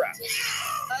 strikes and you're out.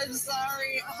 I'm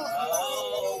sorry.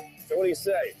 Oh. So what do you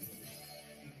say?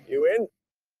 You in?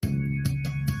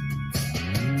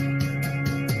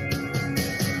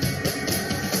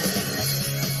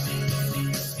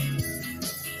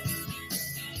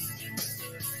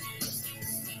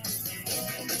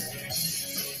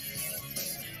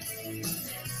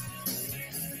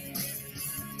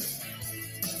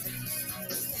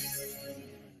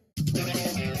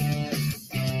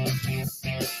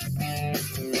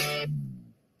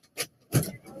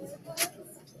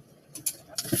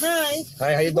 Hi.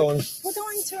 Hi, how you doing? We're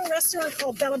going to a restaurant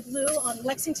called Bella Blue on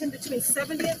Lexington between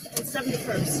 70th and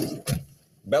 71st.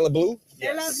 Bella Blue?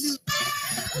 Bella Blue.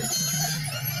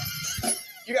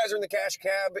 You guys are in the Cash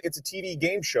Cab. It's a TV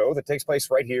game show that takes place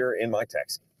right here in my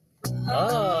taxi. Okay,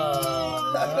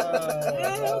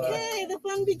 the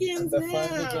fun begins now.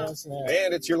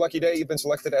 And it's your lucky day. You've been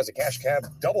selected as a Cash Cab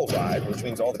double ride, which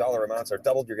means all the dollar amounts are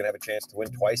doubled. You're going to have a chance to win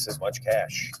twice as much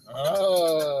cash.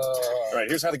 All right,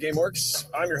 here's how the game works.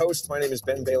 I'm your host. My name is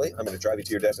Ben Bailey. I'm going to drive you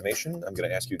to your destination. I'm going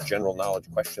to ask you general knowledge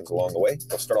questions along the way.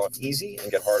 They'll start off easy and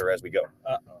get harder as we go.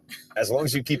 As long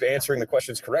as you keep answering the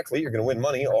questions correctly, you're going to win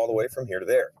money all the way from here to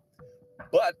there.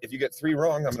 But if you get 3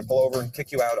 wrong, I'm going to pull over and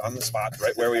kick you out on the spot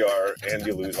right where we are, and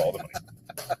you lose all the money.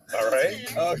 All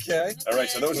right? Okay. All right,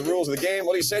 so those are the rules of the game.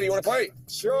 What do you say? Do you want to play?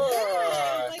 Sure.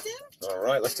 All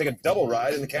right, let's take a double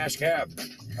ride in the Cash Cab.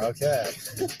 Okay.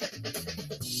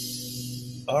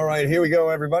 All right, here we go,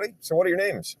 everybody. So what are your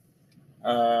names?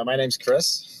 My name's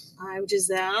Chris. I'm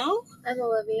Giselle. I'm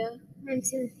Olivia. I'm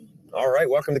Timothy. All right,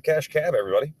 welcome to Cash Cab,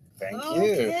 everybody. Thank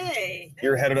Okay.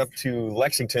 You're headed up to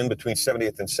Lexington between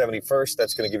 70th and 71st.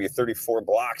 That's going to give you 34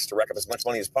 blocks to rack up as much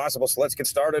money as possible. So let's get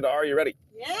started. Are you ready?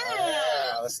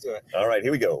 Yeah. Let's do it. All right,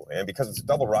 here we go. And because it's a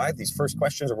double ride, these first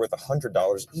questions are worth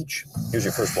 $100 each. Here's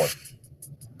your first one.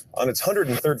 On its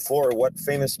 103rd floor, what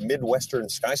famous Midwestern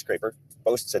skyscraper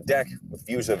boasts a deck with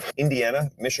views of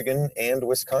Indiana, Michigan, and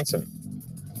Wisconsin?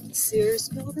 Sears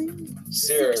building?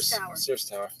 Sears Tower. Sears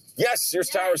Tower. Yes, Sears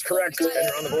Tower is correct, and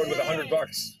you're on the board with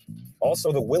 $100.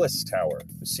 Also, the Willis Tower.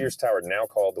 The Sears Tower, now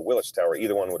called the Willis Tower.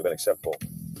 Either one would have been acceptable.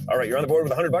 All right, you're on the board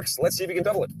with $100. Let's see if you can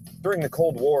double it. During the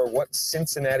Cold War, what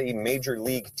Cincinnati Major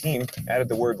League team added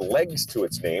the word legs to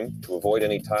its name to avoid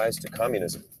any ties to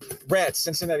communism? Reds,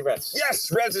 Cincinnati Reds. Yes,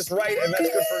 Reds is right, and that's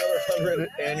good for another 100,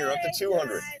 and you're up to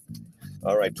 200.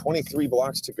 All right, 23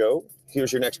 blocks to go.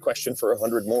 Here's your next question for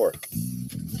 100 more.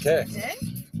 Okay.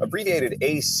 Abbreviated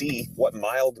AC, what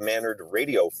mild-mannered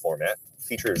radio format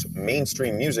features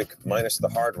mainstream music minus the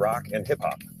hard rock and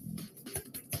hip-hop?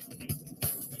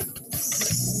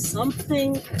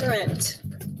 Something current.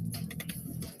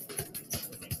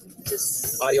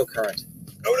 Just Audio current.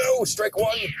 Oh no, strike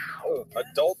one.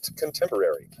 Adult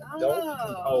contemporary.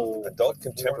 Adult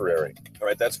contemporary. All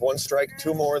right, that's one strike,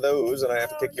 two more of those, and I have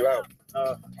to kick you out.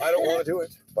 I don't want to do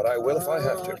it, but I will if I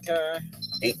have to. Okay.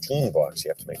 18 blocks you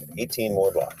have to make it. 18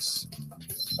 more blocks.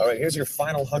 All right, here's your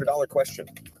final $100 question.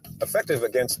 Effective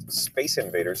against space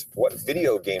invaders, what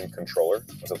video game controller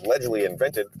was allegedly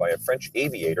invented by a French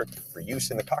aviator for use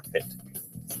in the cockpit?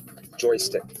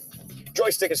 Joystick.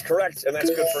 Joystick is correct, and that's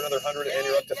good for another 100, and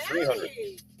you're up to 300.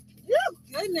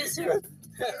 goodness.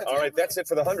 All right, that's it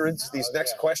for the hundreds. These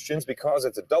next questions, because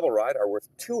it's a double ride, are worth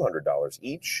 $200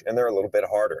 each, and they're a little bit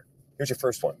harder. Here's your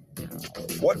first one.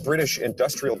 What British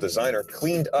industrial designer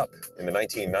cleaned up in the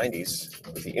 1990s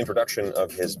with the introduction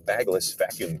of his bagless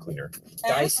vacuum cleaner?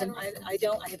 Dyson? I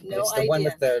have no It's the idea. one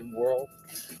with the world.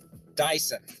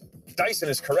 Dyson. Dyson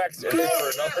is correct, and then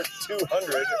for another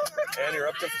 200, and you're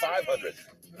up to 500.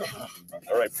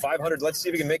 All right, 500. Let's see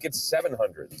if we can make it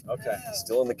 700. Okay.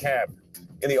 Still in the cab.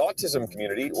 In the autism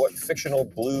community, what fictional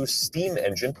blue steam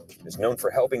engine is known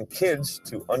for helping kids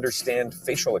to understand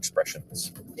facial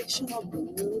expressions? Fictional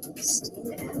blue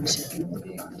steam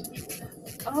engine.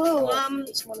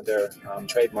 It's one of their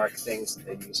trademark things that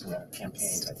they use in their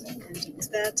campaigns, I think. Is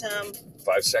that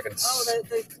 5 seconds.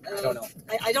 I don't know.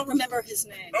 I don't remember his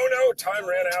name. Oh no, time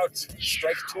ran out.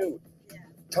 Strike two.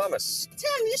 Thomas.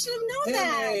 Tim, you should have known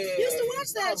that. You used to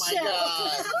watch that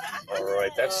show. All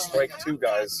right, that's strike two,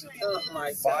 guys. Oh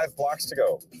my 5 blocks to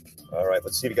go. All right,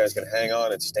 let's see if you guys can hang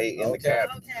on and stay in the cab.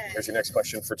 Here's your next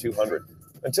question for 200.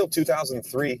 Until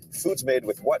 2003, foods made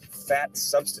with what fat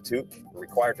substitute were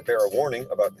required to bear a warning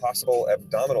about possible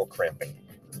abdominal cramping?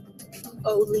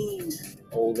 Olean.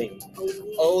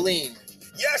 Olean.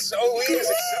 Yes, Olean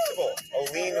is acceptable.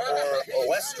 Olean or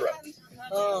Olestra.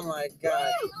 Oh my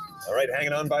God. All right,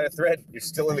 hanging on by a thread. You're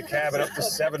still in the cab and up to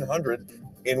 700.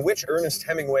 In which Ernest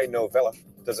Hemingway novella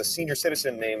does a senior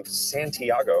citizen named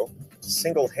Santiago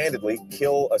single-handedly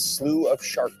kill a slew of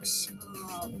sharks?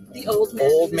 The Old Man.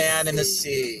 Old Man in the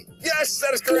Sea. Yes,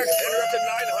 that is correct. And you're up to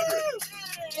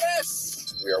 900.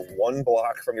 Yes. We are 1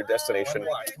 block from your destination.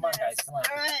 Come on, guys. Come on.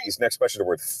 These next questions are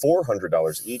worth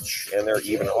 $400 each, and they're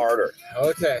even harder.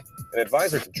 Okay. An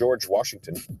advisor to George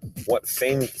Washington, what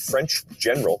famed French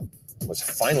general was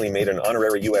finally made an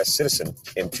honorary U.S. citizen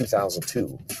in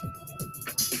 2002?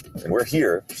 And we're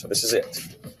here, so this is it.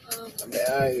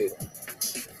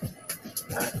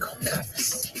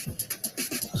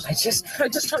 I just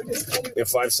heard this. You have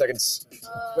 5 seconds.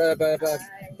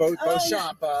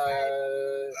 Beauchamp.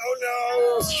 Oh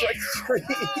no! Strike 3.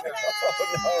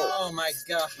 Oh my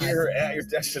God. You're at your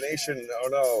destination. Oh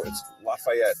no, it's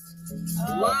Lafayette.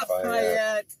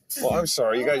 Lafayette. Well, I'm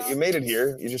sorry, you made it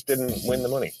here. You just didn't win the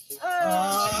money.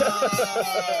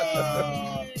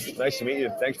 Nice to meet you.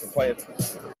 Thanks for playing.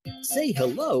 Say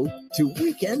hello to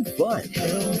Weekend Fun.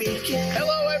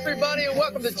 Hello, everybody, and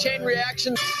welcome to Chain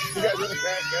Reaction. You guys are the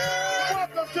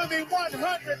back. Welcome to the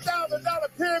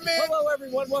 $100,000 pyramid. Hello,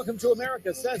 everyone. Welcome to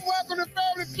America Says. Welcome to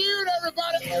Family Feud,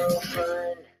 everybody.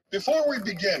 Before we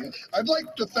begin, I'd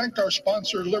like to thank our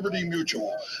sponsor, Liberty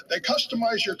Mutual. They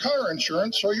customize your car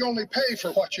insurance so you only pay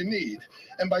for what you need.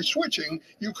 And by switching,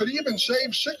 you could even save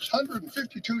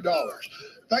 $652.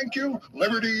 Thank you,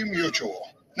 Liberty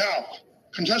Mutual. Now,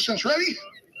 contestants ready?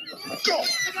 Go!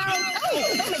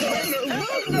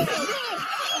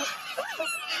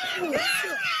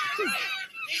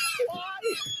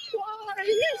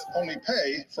 Only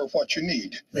pay for what you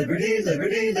need. Liberty,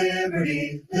 liberty,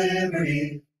 liberty,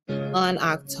 liberty. On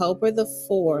October the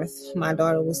 4th, my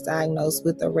daughter was diagnosed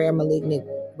with a rare malignant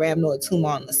rhabdoid tumor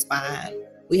on the spine.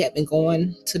 We had been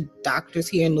going to doctors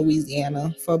here in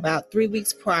Louisiana for about 3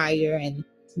 weeks prior, and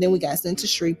then we got sent to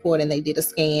Shreveport and they did a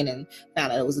scan and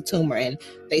found out it was a tumor, and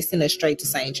they sent us straight to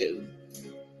St. Jude.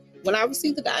 When I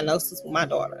received the diagnosis with my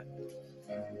daughter,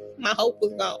 my hope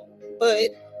was gone.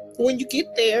 But when you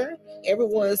get there,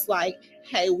 everyone's like,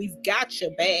 hey, we've got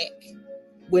your back.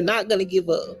 We're not going to give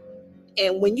up.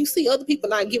 And when you see other people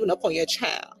not giving up on your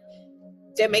child,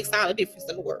 that makes all the difference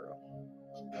in the world.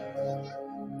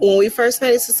 When we first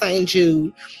made it to St.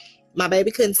 Jude, my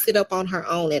baby couldn't sit up on her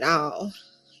own at all.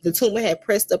 The tumor had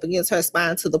pressed up against her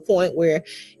spine to the point where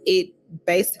it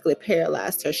basically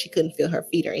paralyzed her. She couldn't feel her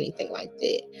feet or anything like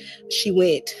that. She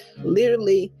went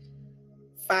literally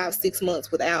 5-6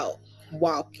 months without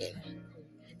walking.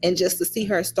 And just to see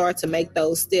her start to make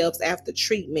those steps after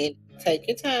treatment, take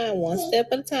your time, one step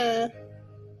at a time.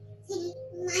 Good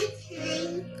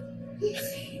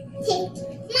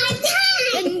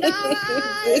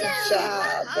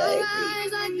job, baby.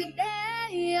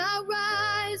 I'll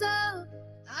rise up.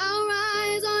 I'll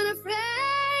rise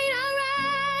unafraid. I'll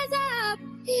rise up.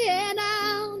 And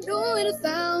I'll do it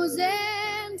 1,000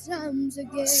 times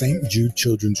again. St. Jude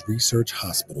Children's Research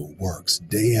Hospital works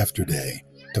day after day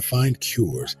to find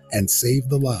cures and save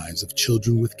the lives of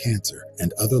children with cancer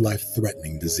and other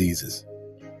life-threatening diseases.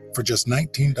 For just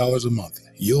 $19 a month,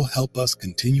 you'll help us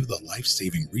continue the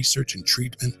life-saving research and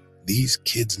treatment these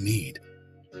kids need.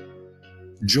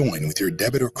 Join with your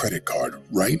debit or credit card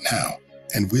right now,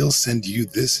 and we'll send you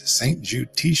this St.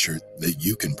 Jude t-shirt that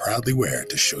you can proudly wear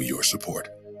to show your support.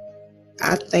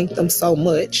 I thank them so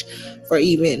much for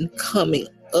even coming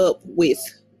up with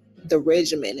the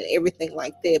regimen and everything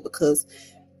like that, because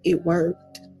it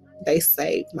worked. They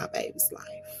saved my baby's life.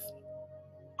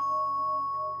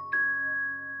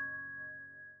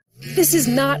 This is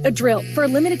not a drill. For a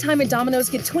limited time at Domino's,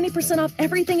 get 20% off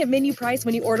everything at menu price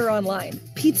when you order online.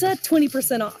 Pizza,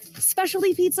 20% off.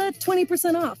 Specialty pizza,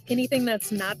 20% off. Anything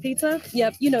that's not pizza?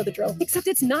 Yep, you know the drill. Except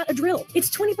it's not a drill. It's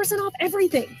 20% off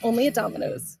everything. Only at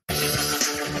Domino's.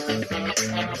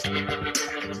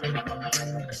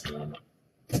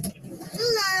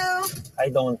 Hello. How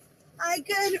you doing? Hi,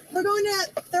 good. We're going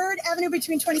to 3rd Avenue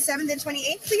between 27th and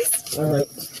 28th, please. All right.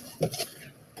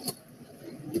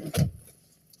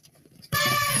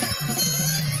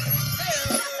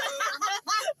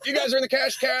 You guys are in the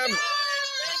cash cab.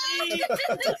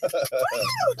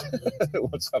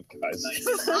 What's up, guys?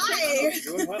 Hi.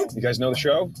 You guys know the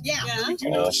show? Yeah.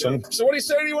 Awesome. So what do you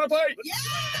say? Do you want to play? Yeah.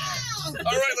 All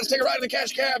right, let's take a ride in the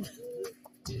cash cab.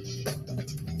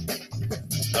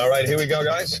 All right, here we go,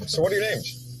 guys. So what are your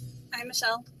names? I'm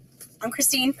Michelle. I'm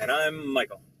Christine. And I'm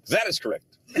Michael. That is correct.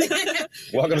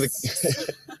 Welcome to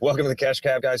the cash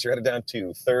cab, guys. You're headed down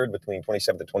to 3rd between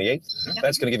 27th and 28th. Yep.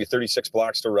 That's going to give you 36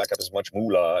 blocks to rack up as much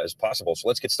moolah as possible. So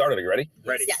let's get started. Are you ready?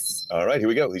 Ready. Yes. All right, here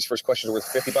we go. These first questions are worth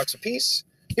 $50 a piece.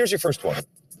 Here's your first one.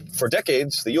 For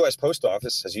decades, the U.S. Post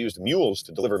Office has used mules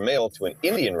to deliver mail to an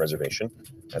Indian reservation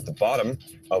at the bottom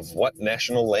of what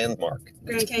national landmark?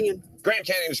 Grand Canyon. Grand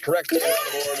Canyon is correct. You're on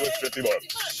the board with 50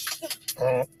 bucks.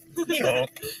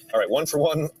 All right, 1 for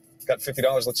 1. Got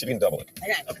 $50. Let's see if you can double it.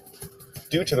 Okay.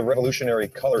 Due to the revolutionary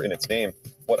color in its name,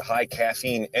 what high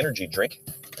caffeine energy drink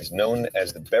is known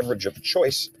as the beverage of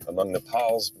choice among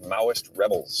Nepal's Maoist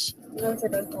rebels? I would say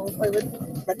Red Bull.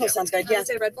 Red Bull sounds good. Yeah. I would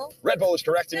say Red Bull. Red Bull is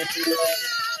correct. And you're 2 for 1.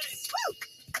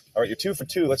 All right, you're 2 for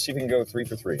 2. Let's see if we can go 3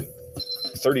 for 3.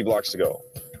 30 blocks to go.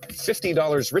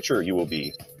 $50 richer you will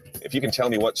be if you can tell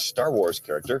me what Star Wars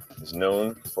character is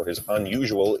known for his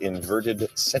unusual inverted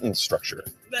sentence structure.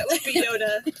 That would be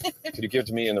Yoda. Could you give it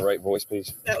to me in the right voice,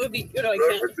 please? That would be. No, I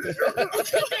can't.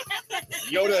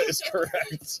 Yoda is correct.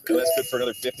 And that's good for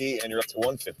another 50, and you're up to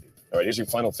 150. All right, here's your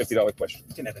final $50 question.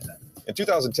 You can edit that. In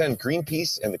 2010,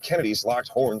 Greenpeace and the Kennedys locked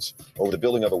horns over the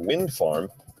building of a wind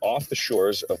farm off the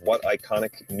shores of what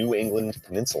iconic New England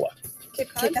peninsula?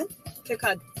 Cape Cod. Cape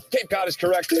Cod. Cape Cod is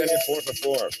correct, and you're 4 for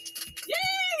 4.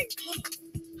 Yay!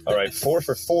 All right, 4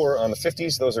 for 4 on the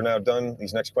 50s. Those are now done.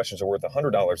 These next questions are worth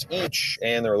 $100 each,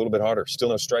 and they're a little bit harder. Still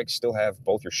no strikes, still have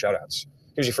both your shout-outs.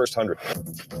 Here's your first 100.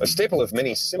 A staple of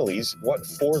many similes, what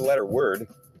 4-letter word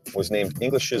was named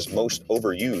English's most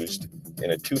overused in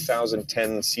a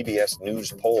 2010 CBS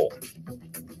News poll?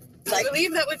 I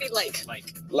believe that would be like.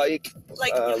 Like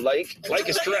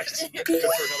is correct. Good for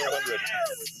another 100.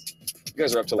 You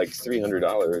guys are up to like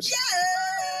 $300. Yeah!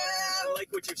 I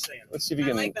like what you're saying. Let's see if you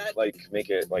can like that. make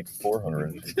it like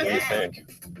 400. What do you think?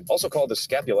 Also called the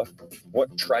scapula,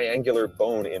 what triangular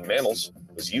bone in mammals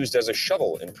was used as a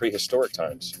shovel in prehistoric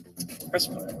times?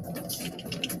 Breastbone.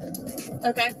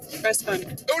 Okay,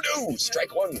 breastbone. Oh no!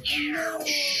 Strike 1.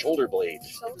 Shoulder blade.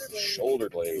 Shoulder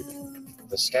blade.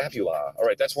 The scapula. All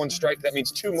right, that's 1 strike. That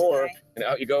means 2 more, and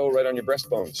out you go right on your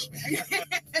breastbones.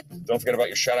 Don't forget about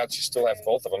your shout-outs. You still have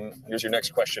both of them. Here's your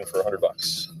next question for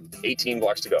 $100. 18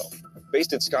 blocks to go.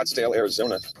 Based in Scottsdale,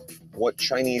 Arizona, what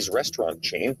Chinese restaurant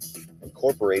chain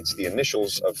incorporates the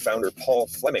initials of founder Paul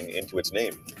Fleming into its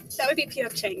name? That would be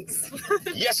P.F. Chang's.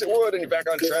 Yes, it would, and you're back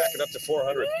on track and up to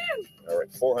 400. All right,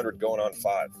 400 going on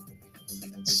 5.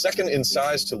 Second in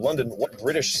size to London, what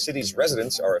British city's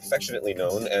residents are affectionately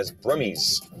known as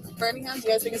Brummies? Birmingham? Do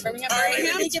you guys think it's Birmingham?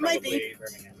 I think it might be.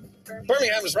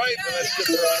 Birmingham is right. And that's good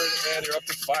for 100. And you're up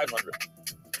to 500.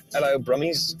 Hello,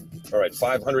 Brummies. All right,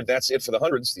 500. That's it for the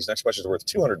hundreds. These next questions are worth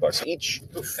 $200 each.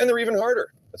 And they're even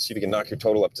harder. Let's see if you can knock your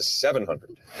total up to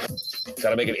 700. Got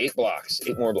to make it 8 blocks,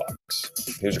 8 more blocks.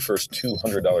 Here's your first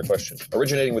 $200 question.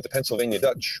 Originating with the Pennsylvania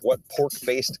Dutch, what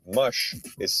pork-based mush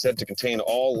is said to contain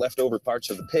all leftover parts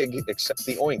of the pig except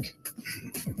the oink?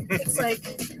 It's like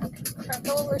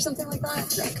crackle or something like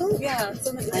that. Crackle? Yeah.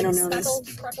 I don't know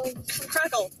this.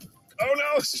 Crackle. Oh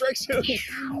no, strike two.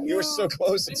 You were so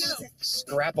close. It's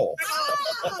Scrapple.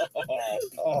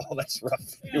 Oh, that's rough.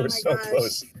 You were so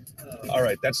close. All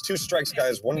right, that's 2 strikes,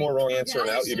 guys. 1 more wrong answer, and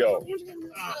out you go.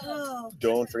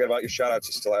 Don't forget about your shout-outs.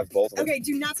 You still have both of them. Okay,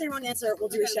 do not say wrong answer. We'll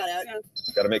do a shout out.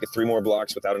 Got to make it 3 more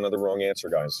blocks without another wrong answer,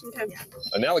 guys. Okay.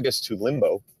 Analogous to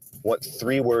limbo, what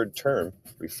 3-word term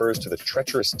refers to the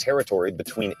treacherous territory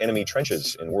between enemy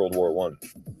trenches in World War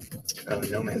I?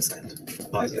 No man's land.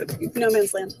 Positive. No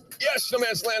man's land. Yes, no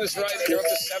man's land is right, and you're up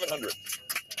to 700.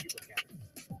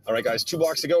 All right, guys, 2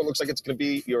 blocks to go. It looks like it's going to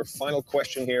be your final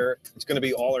question here. It's going to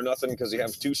be all or nothing because you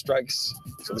have 2 strikes.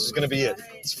 So this is going to be it.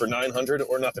 It's for 900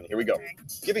 or nothing. Here we go.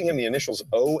 Giving him the initials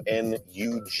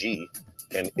ONUG,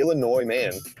 an Illinois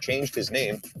man changed his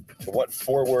name to what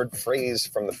 4-word phrase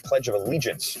from the Pledge of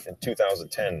Allegiance in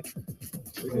 2010?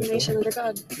 One nation under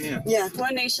God. Yeah.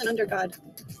 One nation under God.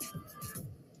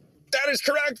 That is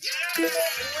correct. Yeah! And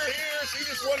we're here. So you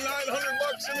just won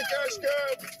 $900 in the cash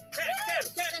cab.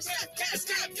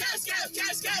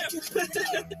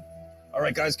 All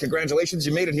right, guys, congratulations.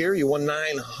 You made it here. You won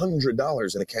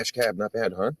 $900 in a cash cab. Not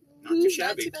bad, huh? Not too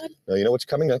shabby. Now, you know what's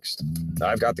coming next?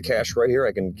 I've got the cash right here.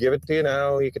 I can give it to you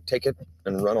now. You can take it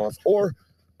and run off. Or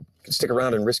you can stick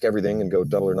around and risk everything and go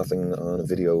double or nothing on a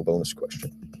video bonus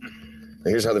question.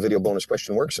 Now, here's how the video bonus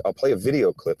question works. I'll play a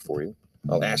video clip for you.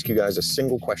 I'll ask you guys a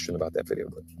single question about that video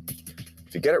clip.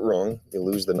 If you get it wrong, you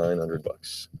lose the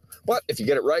 $900. But if you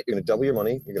get it right, you're going to double your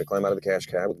money. You're going to climb out of the cash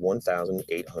cab with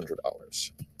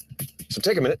 $1,800. So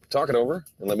take a minute, talk it over,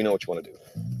 and let me know what you want to do.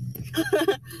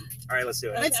 All right, let's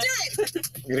do it. Let's do it.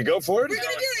 You going to go for it? We're going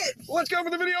to do it. Let's go for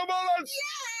the video bonus.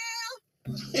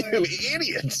 Yeah! You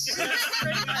idiots.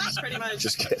 Pretty much.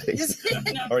 Just kidding.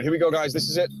 All right, here we go, guys. This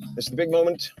is it. This is the big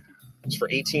moment. It's for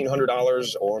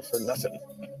 $1,800 or for nothing.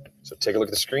 So take a look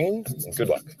at the screen and good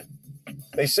luck.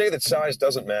 They say that size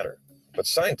doesn't matter, but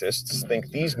scientists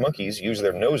think these monkeys use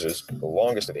their noses, the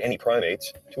longest of any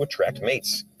primates, to attract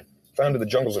mates. Found in the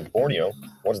jungles of Borneo,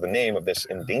 what is the name of this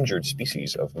endangered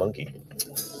species of monkey?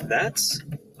 That's,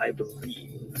 I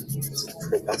believe,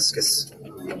 proboscis.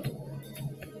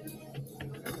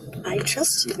 I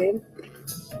trust you, babe.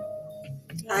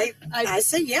 I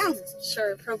say yeah.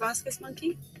 Sure, proboscis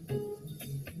monkey.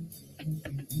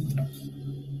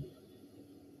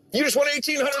 You just won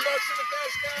 $1,800 in the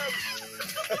cash cab.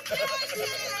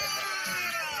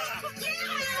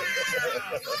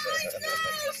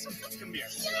 Come here.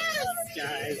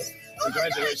 Guys.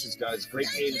 Congratulations, guys.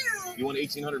 Great game. You won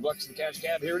 $1,800 in the cash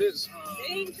cab. Here it is.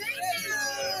 Thank you.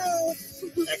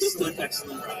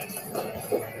 Excellent ride.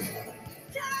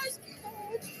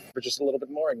 For just a little bit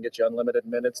more, I can get you unlimited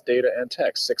minutes, data, and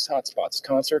text, 6 hotspots,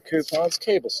 concert coupons,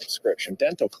 cable subscription,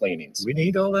 dental cleanings. We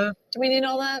need all that? Do we need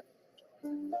all that?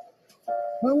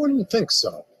 I wouldn't think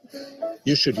so.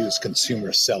 You should use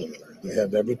Consumer Cellular. They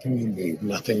have everything you need,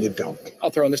 nothing you don't.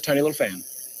 I'll throw in this tiny little fan.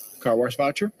 Car wash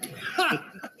voucher.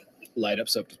 Light up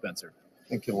soap dispenser.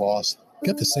 Think you lost.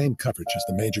 Get the same coverage as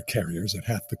the major carriers at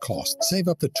half the cost. Save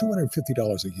up to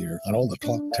 $250 a year on all the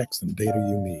talk, text, and data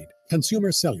you need.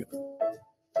 Consumer Cellular.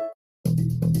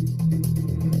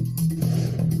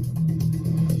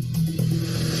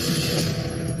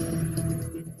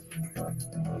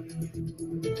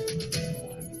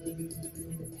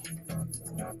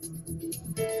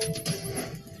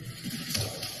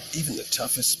 Even the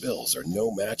toughest spills are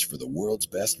no match for the world's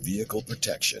best vehicle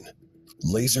protection.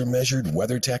 Laser-measured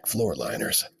WeatherTech floor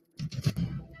liners.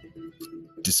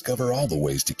 Discover all the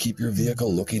ways to keep your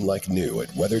vehicle looking like new at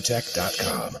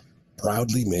WeatherTech.com.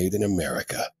 Proudly made in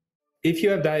America. If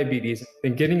you have diabetes,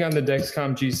 then getting on the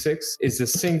Dexcom G6 is the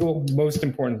single most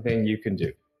important thing you can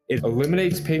do. It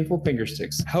eliminates painful finger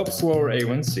sticks, helps lower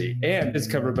A1C, and is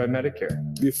covered by Medicare.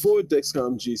 Before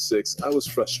Dexcom G6, I was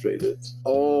frustrated.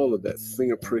 All of that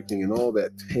finger pricking and all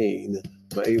that pain,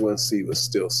 my A1C was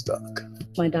still stuck.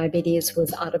 My diabetes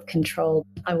was out of control.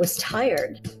 I was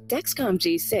tired. Dexcom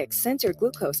G6 sends your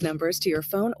glucose numbers to your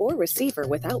phone or receiver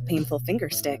without painful finger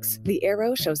sticks. The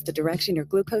arrow shows the direction your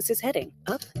glucose is heading,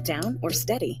 up, down, or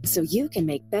steady, so you can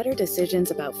make better decisions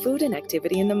about food and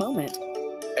activity in the moment.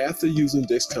 After using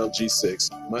Dexcom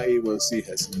G6, my A1C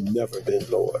has never been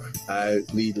lower. I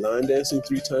lead line dancing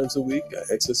 3 times a week. I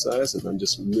exercise, and I'm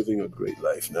just living a great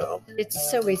life now. It's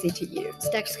so easy to use.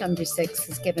 Dexcom G6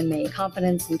 has given me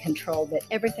confidence and control that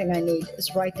everything I need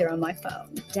is right there on my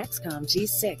phone. Dexcom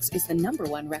G6 is the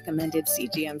 #1 recommended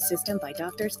CGM system by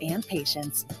doctors and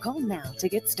patients. Call now to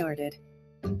get started.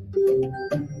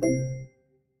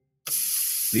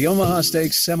 The Omaha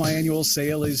Steaks semi-annual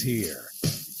sale is here.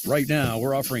 Right now,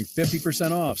 we're offering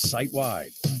 50% off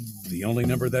site-wide. The only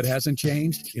number that hasn't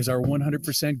changed is our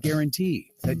 100%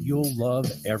 guarantee that you'll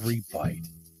love every bite.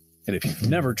 And if you've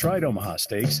never tried Omaha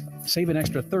Steaks, save an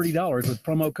extra $30 with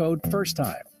promo code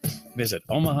FIRSTTIME. Visit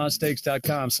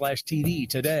omahasteaks.com/TD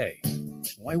today.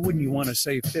 Why wouldn't you want to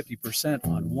save 50%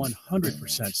 on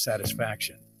 100%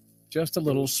 satisfaction? Just a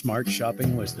little smart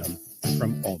shopping wisdom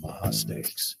from Omaha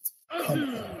Steaks.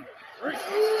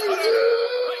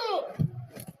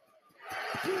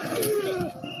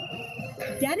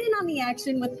 Get in on the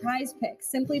action with Prize Picks.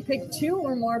 Simply pick 2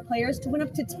 or more players to win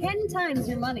up to 10 times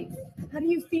your money. How do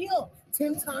you feel?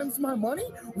 10 times my money?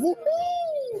 Woohoo!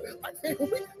 I can't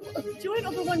wait. Join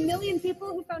over 1 million people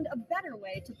who found a better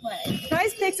way to play.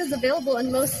 Prize Picks is available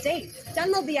in most states.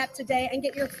 Download the app today and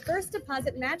get your first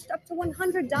deposit matched up to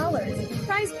 $100.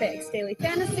 Prize Picks, daily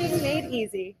fantasy made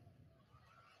easy.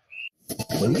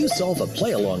 When you solve a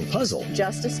play-along puzzle,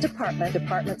 Justice Department,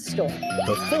 department store.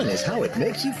 the fun is how it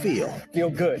makes you feel. Feel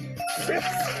good.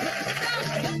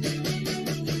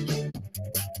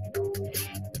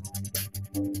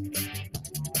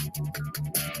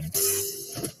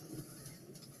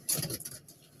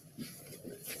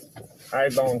 How you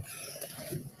doing?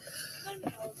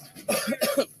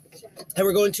 Hey,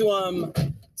 we're going to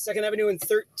 2nd Avenue and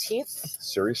 13th.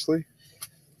 Seriously?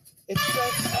 It's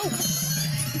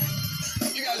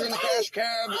You guys are in the Cash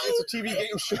Cab. It's a TV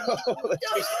game show that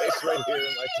takes place right here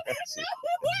in my taxi.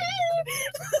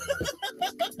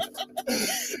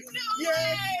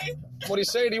 Yay! What do you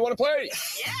say? Do you want to play?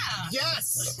 Yeah.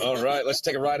 Yes. All right, let's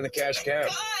take a ride in the Cash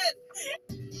Cab.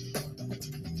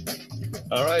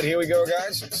 All right, here we go,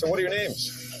 guys. So what are your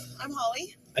names? I'm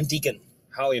Holly. I'm Deacon.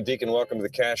 Holly and Deacon, welcome to the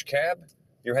Cash Cab.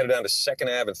 You're headed down to 2nd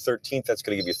Ave and 13th. That's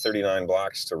going to give you 39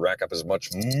 blocks to rack up as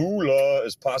much moolah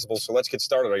as possible. So let's get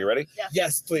started. Are you ready? Yeah.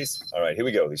 Yes, please. All right, here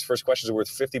we go. These first questions are worth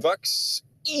 $50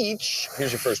 each.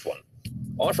 Here's your first one.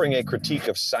 Offering a critique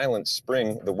of Silent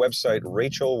Spring, the website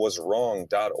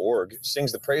rachelwaswrong.org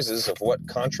sings the praises of what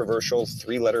controversial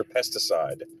 3-letter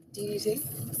pesticide? DDT.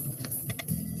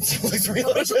 Three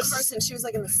Rachel letters. Carson, she was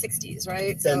like in the 60s,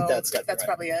 right? Then that's gotta be that's right.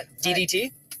 probably it.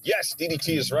 DDT? Yes,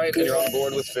 DDT is right, and you're on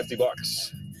board with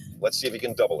 $50. Let's see if you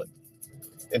can double it.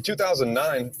 In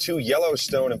 2009, 2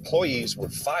 Yellowstone employees were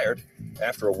fired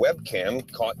after a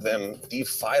webcam caught them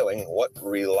defiling what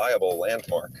reliable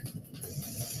landmark?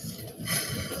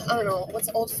 I don't know. What's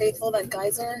Old Faithful, that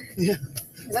geyser? Yeah.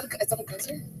 Is that a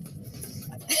geyser?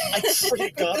 I swear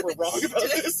to God we're wrong about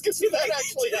this because that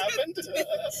actually happened.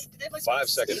 5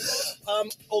 seconds.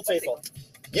 Old Faithful.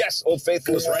 Yes, Old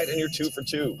Faithful is right, and you're 2 for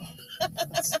 2.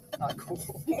 That's not cool.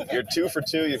 You're 2 for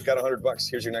 2. You've got $100.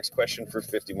 Here's your next question for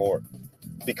 50 more.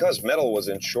 Because metal was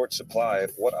in short supply,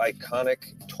 what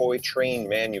iconic toy train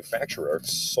manufacturer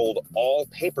sold all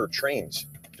paper trains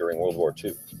during World War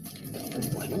II?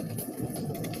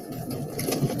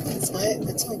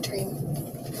 That's my train.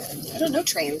 I don't know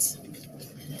trains.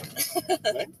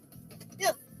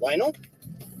 Yeah. Lionel?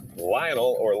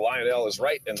 Lionel or Lionel is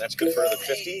right, and that's good for another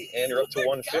 50, and you're up to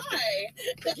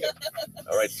 150.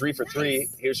 All right, 3 for 3.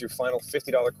 Here's your final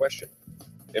 $50 question.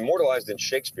 Immortalized in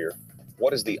Shakespeare,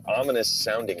 what is the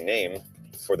ominous-sounding name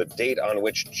for the date on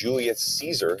which Julius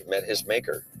Caesar met his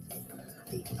maker?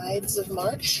 The Ides of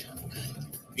March.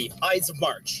 The Ides of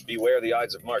March. Beware the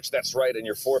Ides of March. That's right, and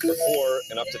you're 4 for 4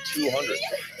 and up to 200.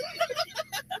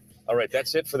 All right,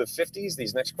 that's it for the 50s.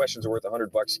 These next questions are worth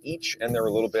 $100 each, and they're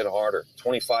a little bit harder.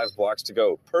 25 blocks to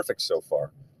go. Perfect so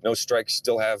far. No strikes,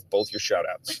 still have both your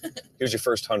shout-outs. Here's your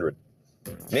first 100.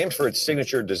 Named for its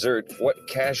signature dessert, what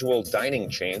casual dining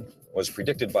chain was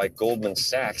predicted by Goldman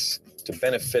Sachs to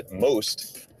benefit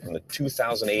most from the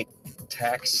 2008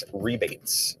 tax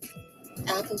rebates?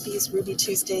 Applebee's, Ruby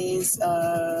Tuesdays,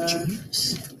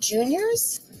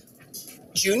 Juniors?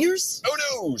 Juniors? Oh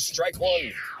no, strike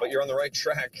 1, but you're on the right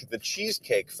track. The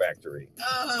Cheesecake Factory.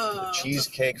 Oh. The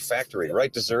Cheesecake Factory.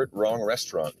 Right dessert, wrong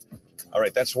restaurant. All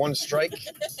right, that's 1 strike.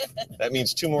 That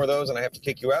means 2 more of those, and I have to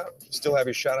kick you out. Still have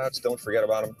your shout-outs. Don't forget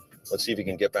about them. Let's see if you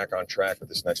can get back on track with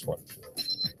this next one.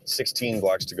 16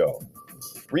 blocks to go.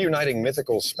 Reuniting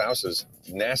mythical spouses,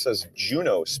 NASA's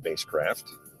Juno spacecraft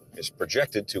is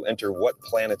projected to enter what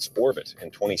planet's orbit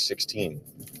in 2016?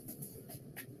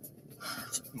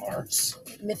 Mars.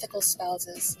 Mythical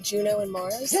spouses, Juno and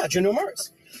Mars? Yeah, Juno,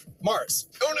 Mars. Mars.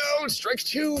 Oh no, strikes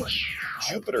two.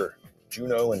 Jupiter.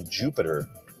 Juno and Jupiter.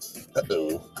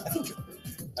 Uh-oh. I think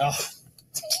oh.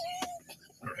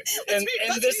 And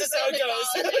this is how it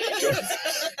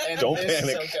goes. Don't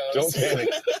panic. Don't panic.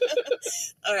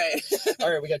 All right.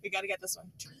 All right, we got to get this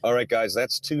one. All right, guys,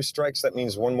 that's 2 strikes. That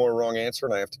means 1 more wrong answer,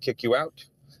 and I have to kick you out.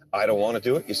 I don't want to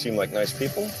do it. You seem like nice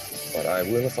people, but I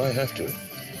will if I have to.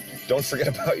 Don't forget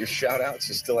about your shout-outs.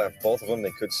 You still have both of them.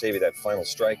 They could save you that final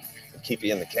strike and keep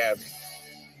you in the cab.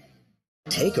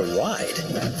 Take a ride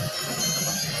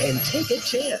and take a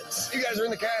chance. You guys are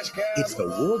in the cash cab. It's the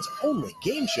world's only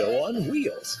game show on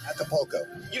wheels. Acapulco.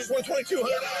 You just won $2,200.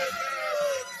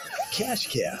 Cash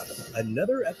Cab,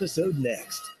 another episode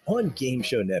next on Game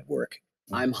Show Network.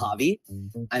 I'm Javi.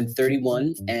 I'm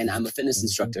 31 and I'm a fitness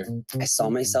instructor. I saw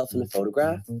myself in a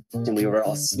photograph and we were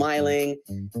all smiling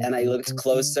and I looked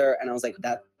closer and I was like,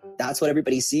 that's what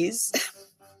everybody sees.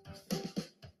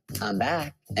 I'm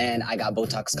back and I got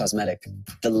Botox Cosmetic.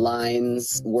 The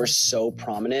lines were so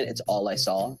prominent. It's all I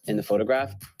saw in the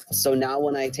photograph. So now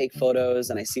when I take photos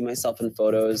and I see myself in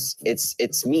photos,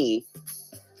 it's me.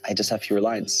 I just have fewer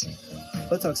lines.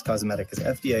 Botox Cosmetic is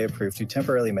FDA approved to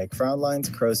temporarily make frown lines,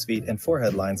 crow's feet, and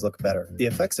forehead lines look better. The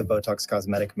effects of Botox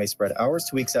Cosmetic may spread hours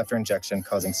to weeks after injection,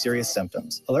 causing serious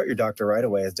symptoms. Alert your doctor right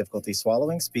away as difficulty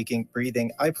swallowing, speaking,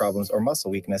 breathing, eye problems, or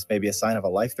muscle weakness may be a sign of a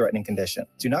life-threatening condition.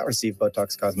 Do not receive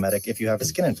Botox Cosmetic if you have a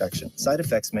skin infection. Side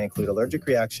effects may include allergic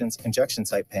reactions, injection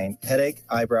site pain, headache,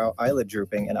 eyebrow, eyelid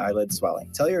drooping, and eyelid swelling.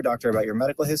 Tell your doctor about your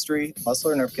medical history,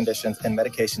 muscle or nerve conditions, and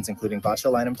medications including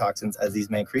botulinum toxins, as these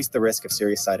may increase the risk of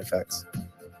serious side effects.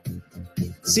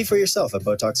 See for yourself at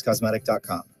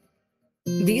BotoxCosmetic.com.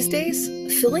 These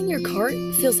days, filling your cart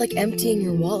feels like emptying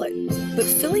your wallet, but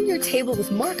filling your table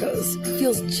with Marco's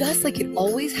feels just like it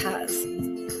always has.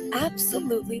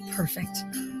 Absolutely perfect.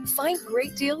 Find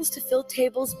great deals to fill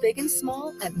tables big and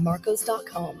small at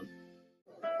Marcos.com.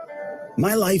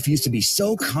 My life used to be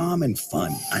so calm and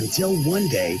fun until one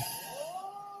day,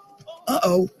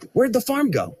 where'd the farm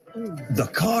go? The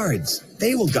cards,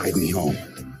 they will guide me home.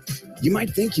 You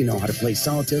might think you know how to play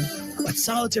solitaire, but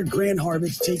Solitaire Grand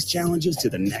Harvest takes challenges to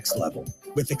the next level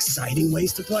with exciting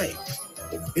ways to play.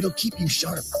 It'll keep you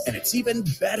sharp, and it's even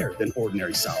better than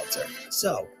ordinary solitaire.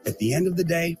 So, at the end of the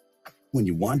day, when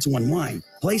you want to unwind,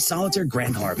 play Solitaire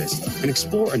Grand Harvest and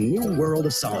explore a new world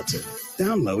of solitaire.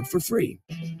 Download for free.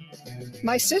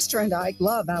 My sister and I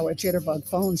love our Jitterbug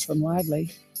phones from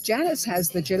Lively. Janice has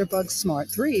the Jitterbug Smart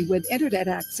 3 with internet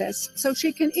access, so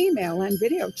she can email and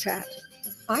video chat.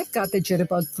 I've got the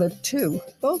Jitterbug Flip 2.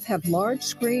 Both have large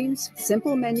screens,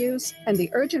 simple menus, and the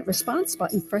urgent response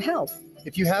button for help.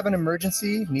 If you have an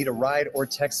emergency, need a ride, or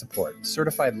tech support,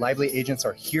 certified Lively agents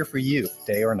are here for you,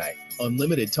 day or night.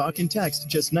 Unlimited talk and text,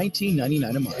 just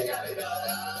 $19.99 a month.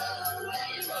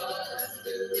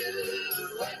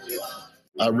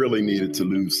 I really needed to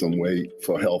lose some weight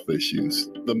for health issues.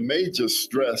 The major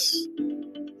stress,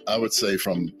 I would say,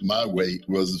 from my weight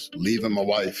was leaving my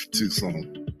wife too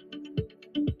soon.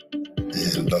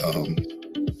 And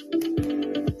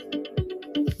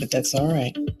but that's all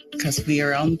right, because we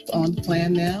are on the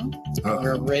plan now.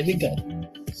 We're ready to go,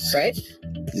 right?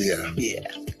 Yeah.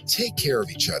 Take care of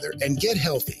each other and get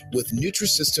healthy with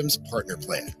Nutrisystem's Partner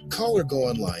Plan. Call or go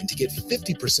online to get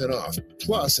 50% off,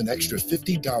 plus an extra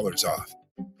 $50 off.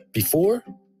 Before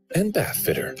and Bath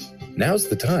Fitter. Now's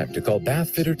the time to call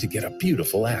Bath Fitter to get a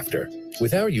beautiful after.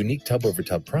 With our unique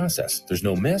tub-over-tub process, there's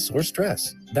no mess or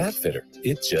stress. Bath Fitter,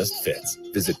 it just fits.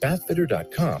 Visit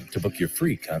bathfitter.com to book your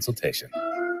free consultation.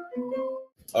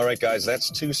 All right, guys, that's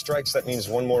 2 strikes. That means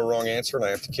 1 more wrong answer, and I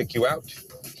have to kick you out.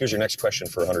 Here's your next question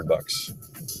for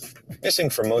 $100. Missing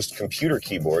from most computer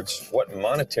keyboards, what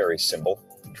monetary symbol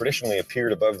traditionally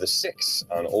appeared above the 6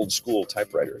 on old-school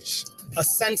typewriters? A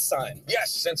cent sign.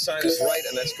 Yes, cent sign is right,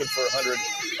 and that's good for 100.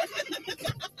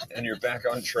 And you're back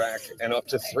on track and up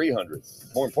to 300.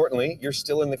 More importantly, you're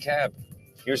still in the cab.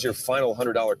 Here's your final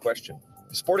 $100 question.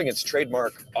 Sporting its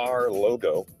trademark R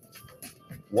logo,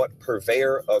 what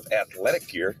purveyor of athletic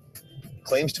gear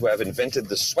claims to have invented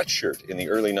the sweatshirt in the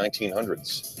early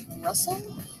 1900s? Russell?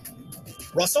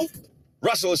 Russell?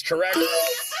 Russell is correct.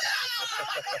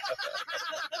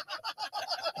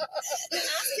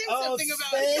 Oh,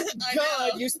 thank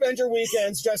God you spend your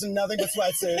weekends dressing nothing but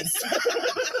sweatsuits.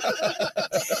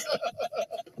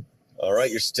 All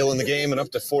right, you're still in the game and up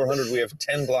to 400. We have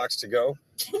 10 blocks to go.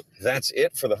 That's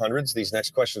it for the hundreds. These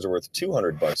next questions are worth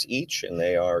 $200 each, and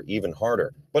they are even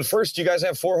harder. But first, you guys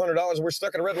have $400. We're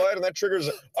stuck at a red light, and that triggers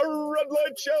a red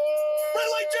light challenge. Red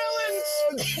light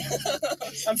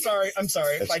challenge! I'm sorry.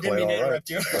 That's I didn't mean to interrupt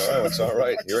you. Oh, it's all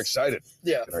right. You're excited.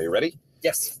 Yeah. Are you ready?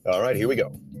 Yes. All right, here we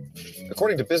go.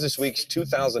 According to Business Week's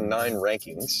 2009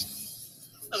 rankings,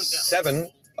 7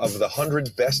 of the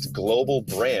 100 best global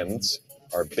brands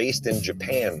are based in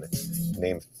Japan.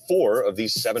 Name 4 of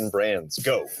these 7 brands.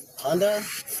 Go. Honda.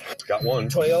 Got 1.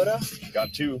 Toyota.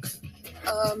 Got 2.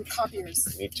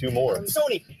 Copiers. Need 2 more.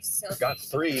 Sony. Got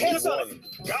 3. Panasonic.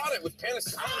 1. Got it with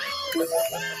Panasonic.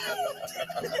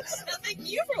 Thank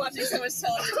you for watching so much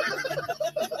television.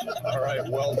 All right,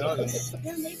 well done.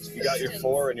 You got your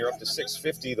 4 and you're up to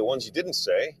 650. The ones you didn't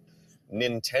say,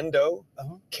 Nintendo,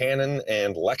 Canon,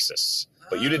 and Lexus.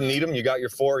 But you didn't need them. You got your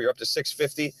 4. You're up to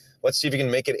 650. Let's see if you can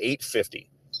make it 850.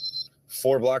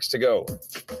 4 blocks to go.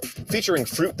 Featuring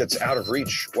fruit that's out of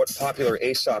reach, what popular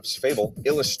Aesop's fable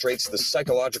illustrates the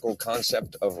psychological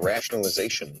concept of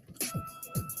rationalization?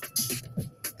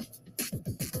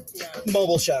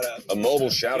 Mobile shout out. A mobile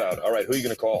shout out. All right, who are you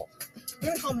going to call? I'm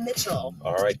going to call Mitchell.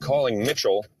 All right, calling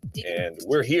Mitchell. And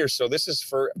we're here, so this is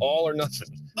for all or nothing.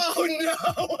 Oh, no.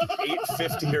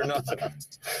 850 or nothing.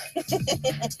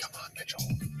 Come on, Mitchell.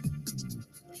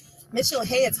 Mitchell,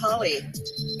 hey, it's Holly.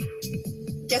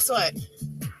 Guess what?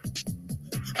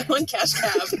 I'm on Cash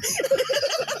Cab.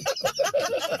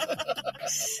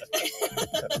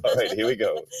 All right, here we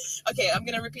go. Okay, I'm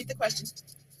going to repeat the question.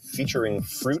 Featuring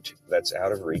fruit that's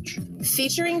out of reach.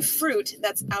 Featuring fruit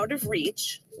that's out of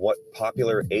reach, What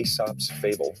popular Aesop's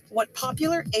fable what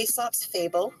popular Aesop's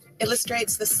fable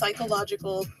illustrates the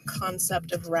psychological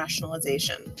concept of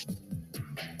rationalization?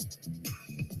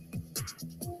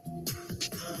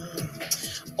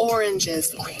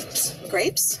 Oranges. Grapes.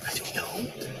 Grapes? I don't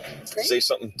know. Grapes? Say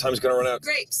something. Time's gonna run out.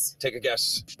 Grapes. Take a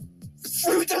guess.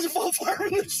 Fruit doesn't fall far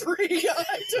from the tree.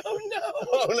 I don't know.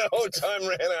 Oh no, time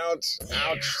ran out.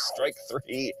 Ouch. Strike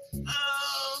 3.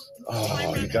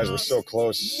 Oh, you guys were so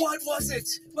close. What was it?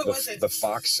 What was it? The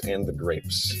fox and the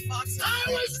grapes. Fox. I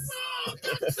was so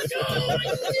close to go. I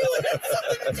knew it had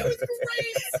something to do with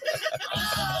grapes. Oh,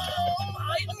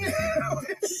 I knew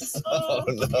it. Oh,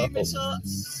 no. Okay, Mitchell. All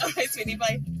right, sweetie,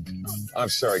 bye. I'm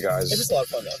sorry, guys. It was a lot of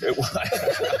fun, though. It was.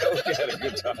 We had a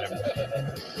good time.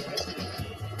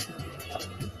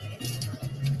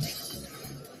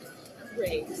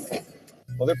 Grapes.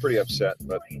 Well, they're pretty upset,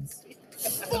 but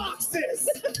Foxes.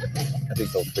 I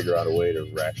think they'll figure out a way to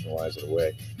rationalize it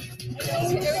away. It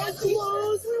was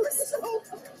close. We were so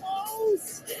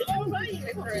close. Oh, my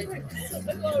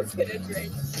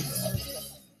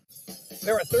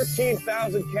There are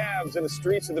 13,000 cabs in the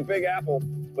streets of the Big Apple,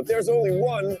 but there's only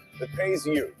one that pays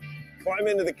you. Climb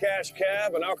into the Cash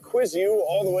Cab, and I'll quiz you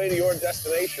all the way to your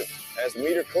destination. As the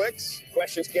meter clicks,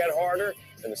 questions get harder,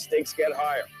 and the stakes get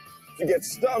higher. If you get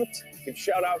stumped, you can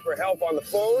shout out for help on the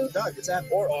phone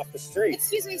or off the street.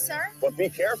 Excuse me, sir. But be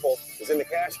careful, because in the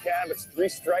Cash Cab, it's 3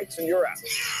 strikes and you're out.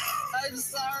 I'm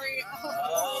sorry.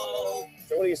 Oh.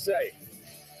 So what do you say?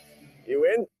 You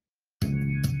in?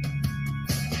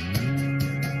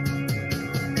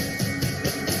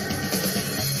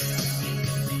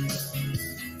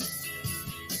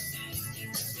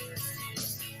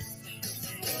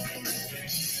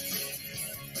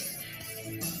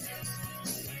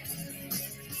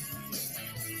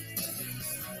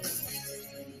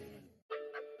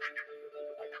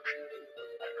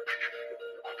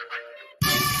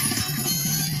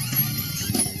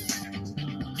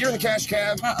 You're in the Cash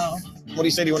Cab. Uh-oh. What do you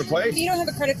say? Do you want to play? You don't have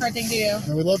a credit card thing, do you?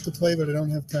 I would love to play, but I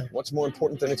don't have time. What's more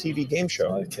important than a TV game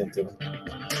show? I can't do it.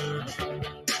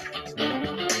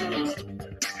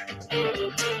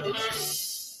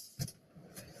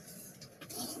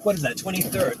 What is that?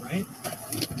 23rd, right?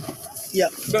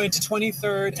 Yep. Going to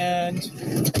 23rd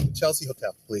and Chelsea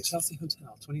Hotel, please. Chelsea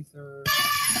Hotel, 23rd.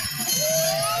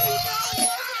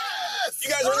 You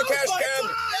guys are in the Cash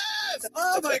Cab.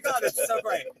 Oh my God, it's so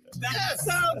great. That's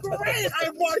so great.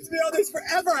 I've wanted to be on this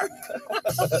forever.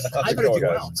 I better do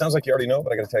well. Sounds like you already know,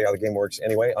 but I got to tell you how the game works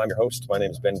anyway. I'm your host. My name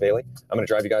is Ben Bailey. I'm going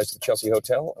to drive you guys to the Chelsea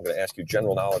Hotel. I'm going to ask you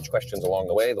general knowledge questions along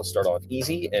the way. They'll start off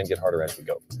easy and get harder as we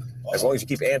go. As long as you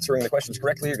keep answering the questions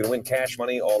correctly, you're going to win cash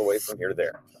money all the way from here to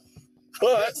there.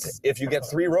 But if you get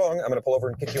 3 wrong, I'm going to pull over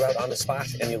and kick you out on the spot,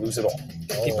 and you lose it all.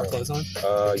 Keep our clothes on?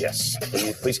 Yes.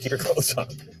 Please keep your clothes on.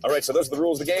 All right, so those are the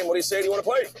rules of the game. What do you say? Do you want to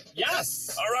play?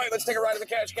 Yes! All right, let's take a ride in the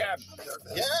cash cab.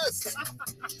 Yes!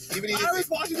 I was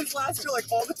watching this last year like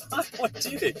all the time on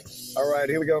TV. All right,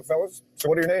 here we go, fellas. So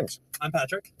what are your names? I'm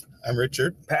Patrick. I'm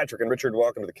Richard. Patrick and Richard,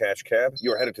 welcome to the Cash Cab.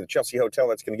 You are headed to the Chelsea Hotel.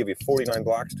 That's going to give you 49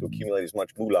 blocks to accumulate as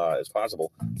much moolah as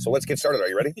possible. So let's get started. Are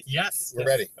you ready? Yes. We're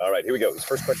ready. All right, here we go. This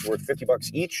first question worth $50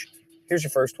 each. Here's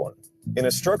your first one. In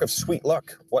a stroke of sweet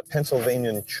luck, what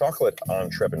Pennsylvanian chocolate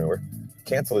entrepreneur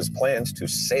canceled his plans to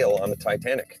sail on the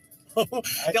Titanic? The only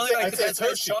thing I can say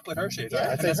is chocolate Hershey.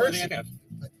 Yeah, I think Hershey.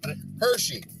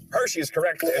 Hershey. Hershey is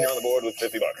correct, and you're on the board with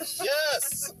 $50.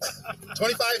 Yes!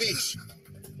 25 each.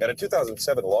 At a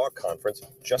 2007 law conference,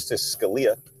 Justice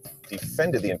Scalia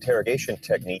defended the interrogation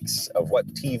techniques of what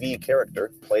TV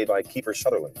character played by Kiefer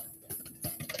Sutherland?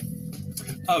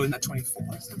 Oh, isn't that 24?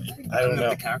 I don't know.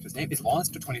 The character's name. It's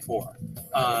Lost to 24.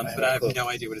 But I have no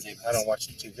idea what his name is. I don't watch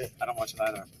the TV. I don't watch it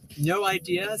either. No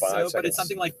idea. 5 But seconds. it's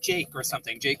something like Jake or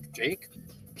something. Jake?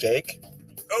 Jake?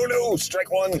 Oh no,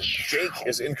 strike one. Jake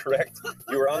is incorrect.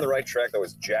 You were on the right track. That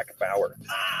was Jack Bauer.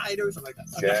 I know something like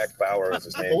that. Jack Bauer is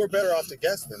his name. But we're better off to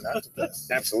guess than not to guess.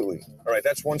 Absolutely. All right,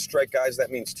 that's 1 strike, guys.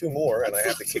 That means 2 more, and I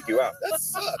have to kick you out. That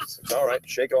sucks. All right,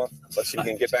 shake it off. Let's see if we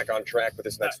can get back on track with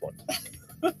this next one.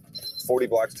 40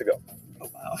 blocks to go. Oh,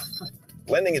 wow.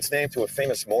 Lending its name to a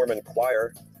famous Mormon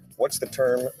choir, what's the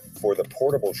term for the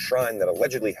portable shrine that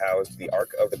allegedly housed the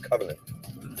Ark of the Covenant?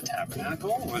 The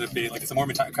tabernacle? Would it be like it's a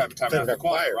Mormon tabernacle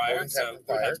choir, right? So it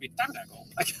would have to be tabernacle.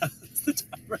 I guess the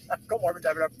tabernacle, Mormon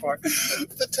tabernacle choir.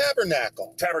 The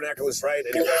tabernacle. Tabernacle is right,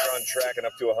 and you're back on track and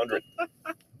up to 100.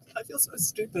 I feel so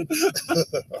stupid.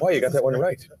 Why, you got that one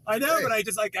right. I know, but I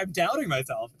just I'm doubting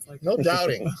myself. It's like No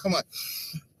doubting. Come on.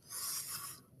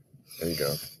 There you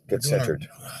go. Get centered.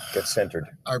 Get centered.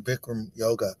 Our Bikram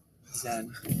yoga.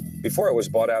 Zen. Before it was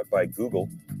bought out by Google,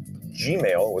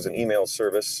 Gmail was an email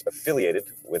service affiliated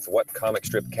with what comic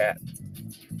strip cat?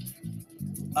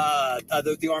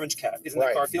 The orange cat. Isn't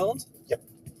that Garfield? Yep.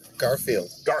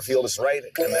 Garfield. Garfield is right,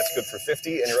 and that's good for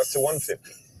 50, and you're up to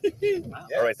 150. Wow.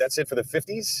 All right, that's it for the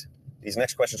 50s. These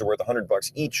next questions are worth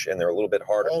 $100 each, and they're a little bit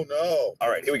harder. Oh, no. All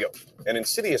right, here we go. An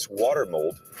insidious water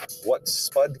mold, what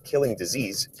spud-killing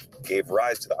disease gave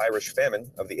rise to the Irish famine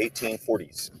of the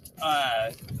 1840s?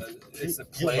 It's a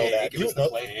You know plague. that. It was You the know-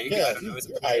 plague. yeah, I don't know. It's a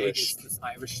you're plague. Irish. It's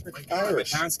Irish.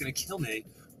 Irish. My parents are gonna kill me.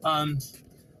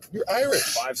 You're Irish.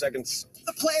 5 seconds.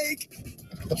 The plague.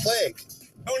 The plague.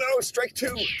 Oh no, strike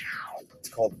 2. It's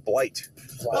called blight.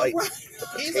 Blight.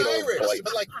 He's Potato Irish, blight.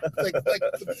 but like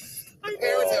the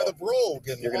parents have the brogue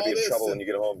and You're going all to be in this trouble and- when you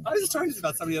get home. I was just talking to you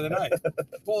about something the other night.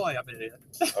 Boy, I'm an idiot.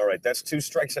 All right, that's 2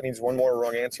 strikes. That means 1 more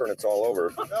wrong answer, and it's all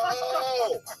over.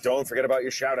 No. Don't forget about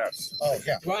your shout-outs. Oh,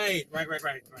 yeah. Right.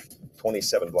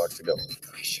 27 blocks to go.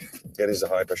 It is a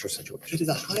high-pressure situation. It is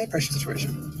a high pressure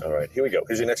situation. All right, here we go.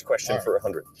 Here's your next question for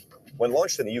 100. When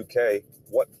launched in the UK,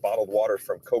 what bottled water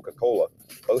from Coca-Cola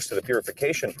boasted a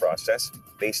purification process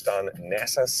based on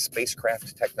NASA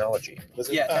spacecraft technology?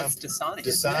 Yeah, that's Dasani.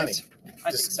 isn't Dasani. it?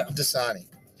 I think so. Dasani.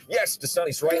 Yes,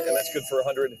 Dasani's right, and that's good for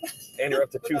 100. And you're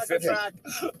up to 250.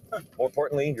 More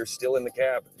importantly, you're still in the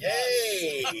cab.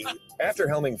 Yay! After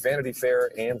helming Vanity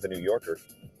Fair and The New Yorker,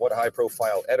 what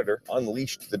high-profile editor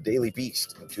unleashed the Daily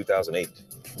Beast in 2008?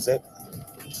 Was that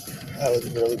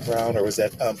Alan Gurley Brown or was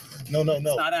that no. It's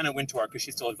not Anna Wintour because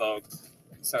she's still in Vogue.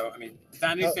 So I mean,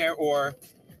 Vanity Fair or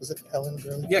Was it Helen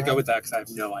Gurley? yeah, Brown? go with that because I have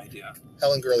no idea.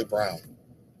 Helen Gurley Brown.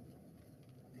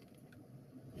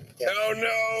 Yeah. Oh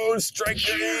no, strike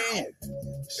 3!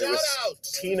 Shout out!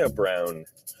 Tina Brown.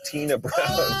 Tina Brown.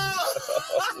 Oh!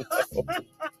 Oh, no.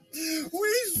 We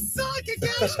suck at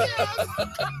Cash Cab.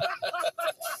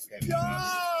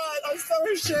 God, I'm so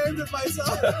ashamed of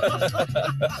myself.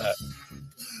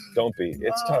 Don't be.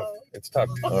 It's tough. It's tough.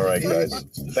 All right, guys.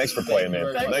 Thanks for playing,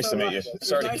 man. Thanks Nice so to meet you. much.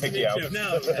 Sorry Nice to kick to you meet out.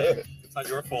 No, hey, it's not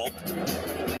your fault.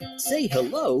 Say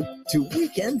hello to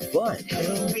Weekend Fun.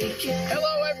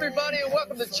 Hello, everybody, and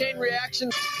welcome to Chain Reaction.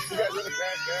 You guys are the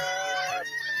Cash Cab.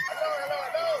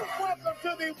 Hello. Welcome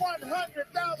to the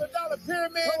 $100,000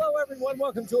 pyramid. Hello, everyone.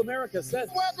 Welcome to America Says.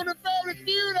 Welcome to Family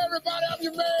Feud, everybody. I'm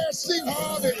your man, Steve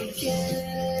Harvey.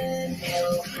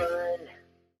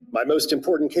 My most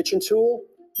important kitchen tool?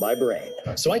 My brain.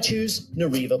 So I choose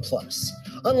Nariva Plus.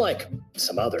 Unlike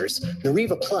some others,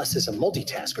 Nariva Plus is a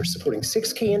multitasker supporting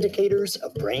 6 key indicators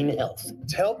of brain health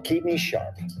to help keep me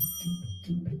sharp.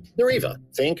 Nariva,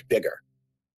 think bigger.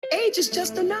 Age is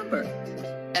just a number.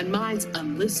 And mine's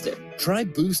unlisted. Try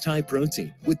Boost High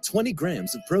Protein with 20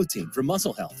 grams of protein for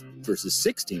muscle health versus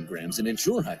 16 grams in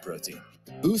Ensure High Protein.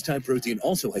 Boost High Protein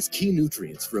also has key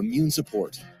nutrients for immune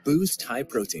support. Boost High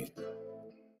Protein.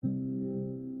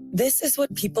 This is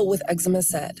what people with eczema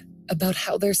said about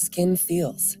how their skin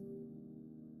feels.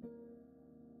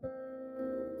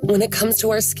 When it comes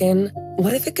to our skin,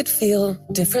 what if it could feel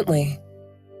differently?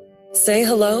 Say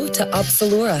hello to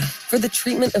Opzelura for the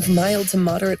treatment of mild to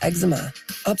moderate eczema.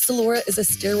 Opzelura is a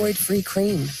steroid-free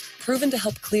cream, proven to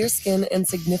help clear skin and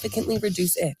significantly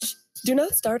reduce itch. Do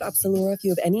not start Opzelura if you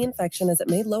have any infection, as it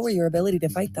may lower your ability to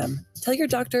fight them. Tell your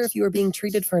doctor if you are being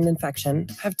treated for an infection,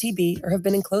 have TB, or have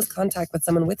been in close contact with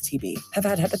someone with TB, have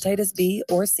had hepatitis B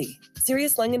or C.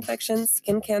 Serious lung infections,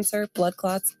 skin cancer, blood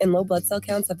clots, and low blood cell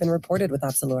counts have been reported with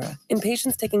Opzelura. In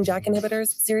patients taking JAK inhibitors,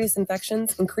 serious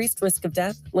infections, increased risk of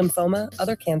death, lymphoma,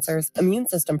 other cancers, immune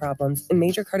system problems, and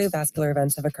major cardiovascular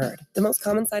events have occurred. The most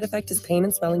common side effect is pain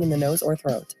and swelling in the nose or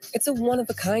throat. It's a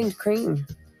one-of-a-kind cream.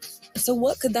 So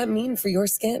what could that mean for your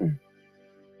skin?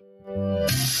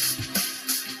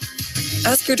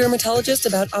 Ask your dermatologist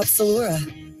about Opzelura.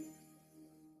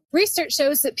 Research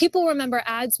shows that people remember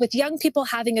ads with young people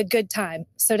having a good time.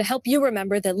 So to help you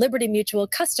remember that Liberty Mutual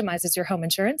customizes your home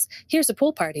insurance, here's a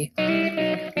pool party. Look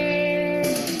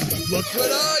what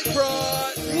I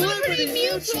brought! Liberty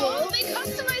Mutual! They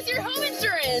customize your home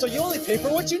insurance! So you only pay for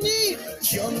what you need!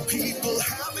 Young people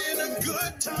having a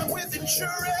good time with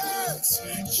insurance!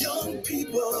 Young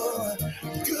people,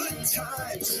 good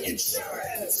times,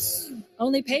 insurance!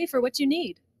 Only pay for what you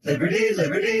need. Liberty,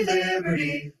 liberty,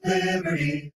 liberty,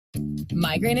 liberty.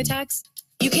 Migraine attacks?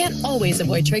 You can't always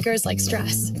avoid triggers like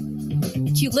stress.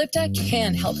 Qulipta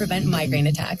can help prevent migraine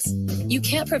attacks. You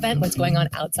can't prevent what's going on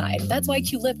outside. That's why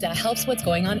Qulipta helps what's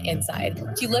going on inside.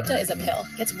 Qulipta is a pill.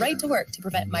 Gets right to work to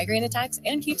prevent migraine attacks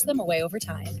and keeps them away over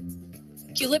time.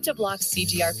 Qulipta blocks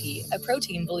CGRP, a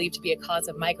protein believed to be a cause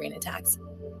of migraine attacks.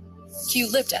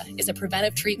 Qulipta is a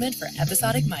preventive treatment for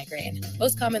episodic migraine.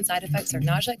 Most common side effects are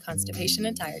nausea, constipation,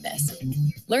 and tiredness.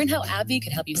 Learn how AbbVie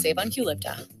could help you save on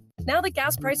Qulipta. Now that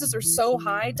gas prices are so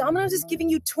high, Domino's is giving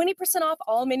you 20% off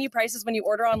all menu prices when you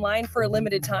order online for a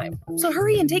limited time. So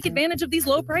hurry and take advantage of these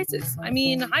low prices. I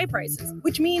mean, high prices,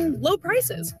 which mean low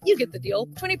prices. You get the deal.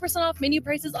 20% off menu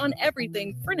prices on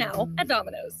everything for now at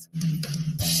Domino's.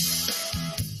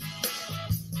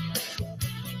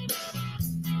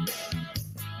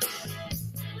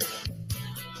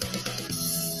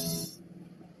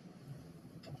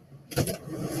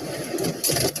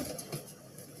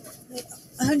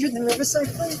 $100th and Riverside,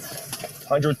 please.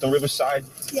 100th and Riverside.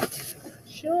 Yeah.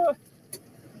 Sure.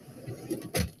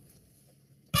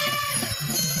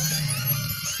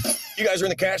 You guys are in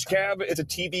the Cash Cab. It's a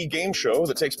TV game show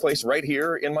that takes place right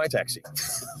here in my taxi.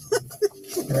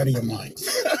 You're out of your mind.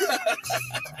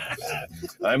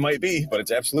 I might be, but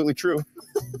it's absolutely true.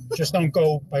 Just don't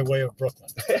go by way of Brooklyn.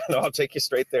 No, I'll take you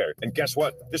straight there. And guess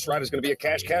what? This ride is going to be a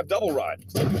Cash Cab double ride,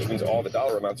 which means all the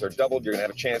dollar amounts are doubled. You're going to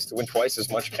have a chance to win twice as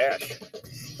much cash.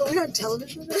 But we're on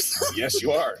television with this? Yes,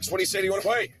 you are. So what do you say? Do you want to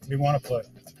play? We want to play.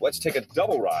 Let's take a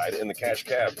double ride in the Cash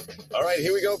Cab. All right,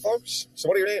 here we go, folks. So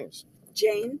what are your names?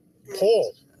 Jane.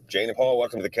 Paul. Jane and Paul,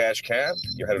 welcome to the Cash Cab.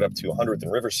 You're headed up to 100th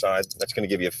and Riverside. That's going to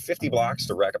give you 50 blocks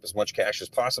to rack up as much cash as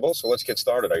possible. So let's get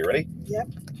started. Are you ready? Yep.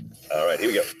 All right, here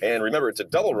we go. And remember, it's a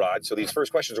double ride, so these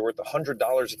first questions are worth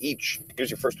 $100 each. Here's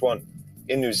your first one.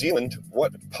 In New Zealand,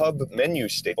 what pub menu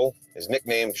staple is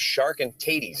nicknamed Shark and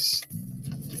Taties?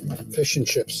 Fish and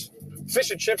chips.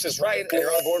 Fish and chips is right, and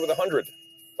you're on board with 100.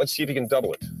 Let's see if you can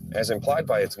double it. As implied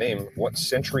by its name, what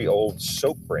century-old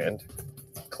soap brand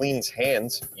cleans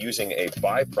hands using a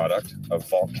byproduct of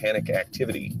volcanic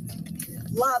activity?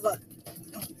 Lava.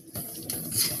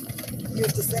 You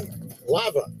have to say it.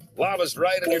 Lava. Lava's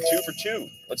right, and you're 2 for 2.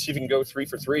 Let's see if you can go 3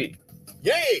 for 3.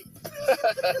 Yay!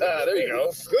 There you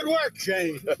go. Good work,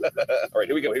 Jane. All right,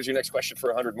 here we go. Here's your next question for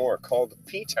 100 more. Called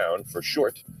P-Town for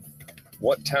short,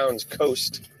 what town's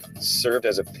coast served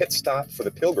as a pit stop for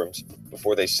the Pilgrims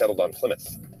before they settled on Plymouth?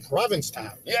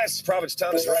 Provincetown. Yes,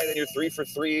 Provincetown is right, and you're 3 for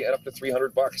 3 and up to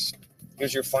 $300.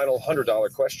 Here's your final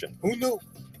 $100 question. Who knew?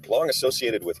 Long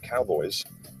associated with cowboys,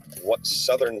 what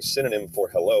Southern synonym for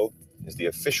hello is the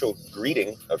official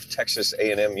greeting of Texas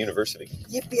A&M University?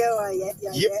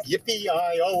 Yippee-I-O-A.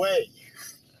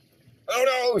 Oh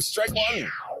no, strike one.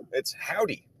 It's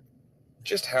howdy.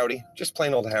 Just howdy. Just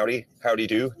plain old howdy. Howdy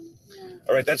do.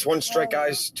 All right, that's one strike,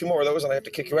 guys. 2 more of those and I have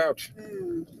to kick you out.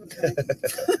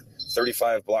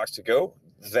 35 blocks to go.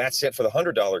 That's it for the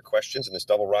 $100 questions in this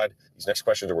double ride. These next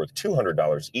questions are worth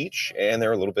 $200 each, and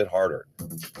they're a little bit harder.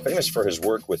 Famous for his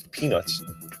work with peanuts,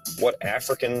 what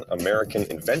African-American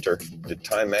inventor did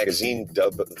Time magazine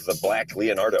dub the Black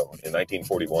Leonardo in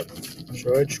 1941?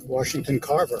 George Washington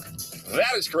Carver.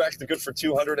 That is correct. They're good for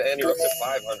 200, and you're up to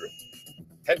 500.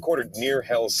 Headquartered near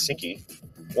Helsinki,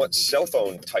 what cell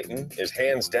phone titan is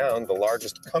hands down the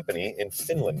largest company in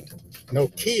Finland?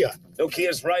 Nokia.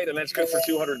 Nokia's right, and that's good for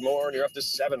 200 more, and you're up to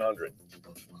 700.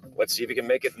 Let's see if you can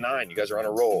make it 9. You guys are on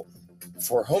a roll.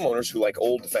 For homeowners who like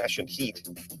old-fashioned heat,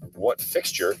 what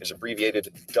fixture is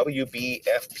abbreviated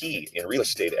WBFP in real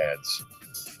estate ads?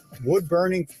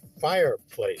 Wood-burning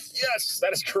fireplace. Yes,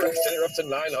 that is correct, and you're up to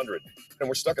 900. And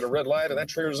we're stuck at a red light, and that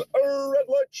triggers a red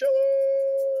light challenge.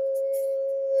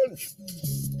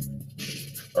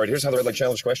 All right, here's how the red light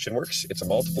challenge question works. It's a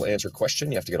multiple answer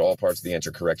question. You have to get all parts of the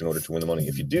answer correct in order to win the money.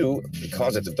 If you do,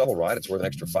 because it's a double ride, it's worth an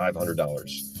extra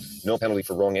 $500. No penalty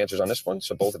for wrong answers on this one,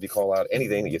 so both of you call out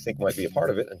anything that you think might be a part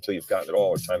of it until you've gotten it all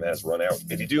or time has run out.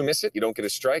 If you do miss it, you don't get a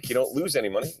strike, you don't lose any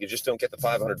money, you just don't get the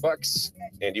 $500,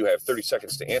 and you have 30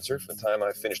 seconds to answer from the time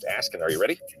I've finished asking. Are you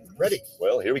ready? Ready.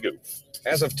 Well, here we go.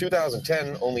 As of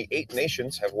 2010, only 8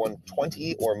 nations have won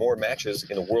 20 or more matches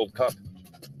in a World Cup.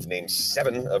 Name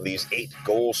 7 of these 8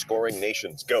 goal-scoring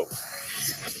nations. Go.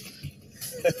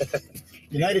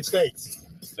 United States.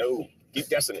 No. Keep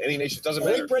guessing. Any nation. Doesn't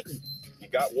Great matter. Britain. You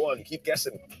got 1. Keep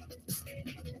guessing.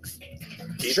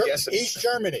 Keep guessing. East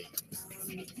Germany.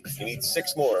 You need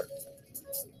 6 more.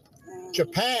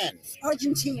 Japan.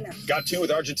 Argentina. Got 2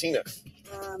 with Argentina.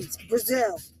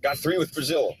 Brazil. Got 3 with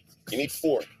Brazil. You need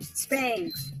 4.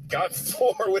 Spain. Got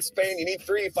 4 with Spain. You need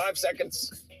 3. 5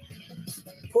 seconds.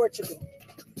 Portugal.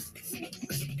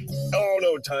 Oh,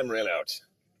 no, time ran out.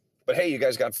 But hey, you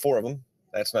guys got 4 of them.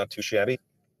 That's not too shabby.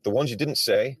 The ones you didn't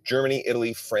say, Germany,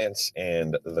 Italy, France,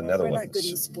 and the Netherlands. We're not good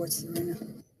in sports arena.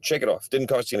 Shake it off. Didn't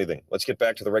cost you anything. Let's get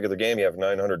back to the regular game. You have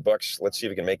 $900. Let's see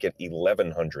if we can make it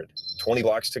 $1,100. 20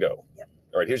 blocks to go. Yep.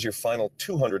 All right, here's your final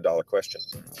 $200 question.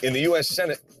 In the U.S.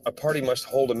 Senate, a party must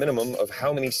hold a minimum of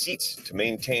how many seats to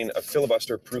maintain a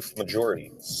filibuster-proof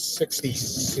majority? 60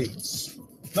 seats.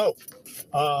 No.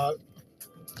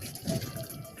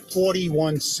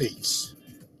 41 seats.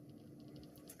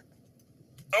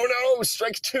 Oh no,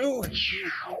 strike 2.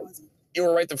 You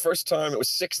were right the first time. It was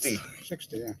 60.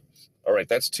 60, yeah. All right,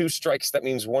 that's 2 strikes. That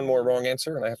means 1 more wrong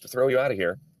answer, and I have to throw you out of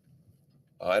here.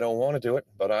 I don't want to do it,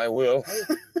 but I will.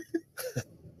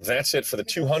 That's it for the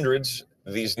 200s.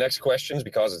 These next questions,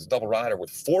 because it's a double ride, are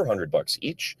worth $400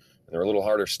 each, and they're a little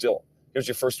harder still. Here's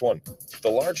your first one. The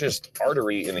largest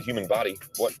artery in the human body,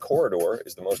 what corridor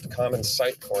is the most common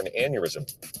site for an aneurysm?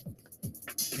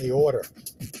 Aorta.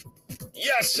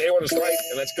 Yes, aorta is right,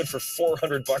 and that's good for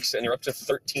 $400, and you're up to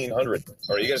 $1,300.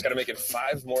 All right, you guys got to make it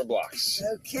 5 more blocks.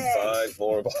 Okay. 5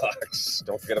 more blocks.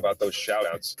 Don't forget about those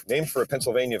shout-outs. Named for a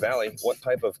Pennsylvania valley, what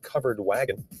type of covered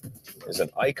wagon is an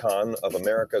icon of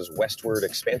America's westward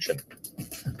expansion?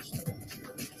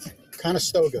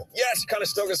 Conestoga. Yes,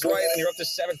 Conestoga's right, and you're up to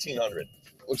 $1,700.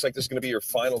 Looks like this is going to be your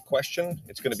final question.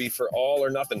 It's going to be for all or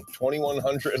nothing,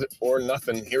 $2,100 or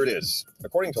nothing. Here it is.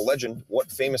 According to legend,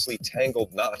 what famously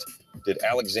tangled knot did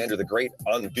Alexander the Great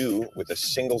undo with a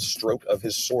single stroke of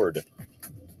his sword?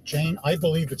 Jane, I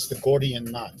believe it's the Gordian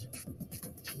knot.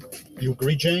 You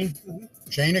agree, Jane? Mm-hmm.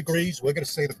 Jane agrees. We're going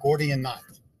to say the Gordian knot.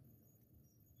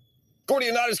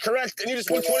 Gordian knot is correct, and you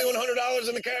just won $2,100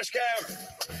 in the cash cab.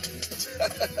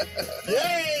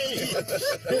 Yay!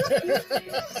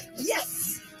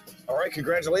 Yes! All right,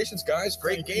 congratulations, guys.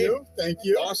 Great game. Thank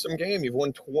you. Awesome game. You've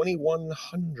won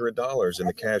 $2,100 in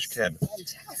the cash cab.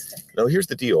 Fantastic. Now, here's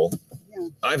the deal. Yeah.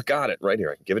 I've got it right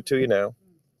here. I can give it to you now.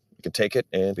 You can take it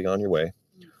and be on your way.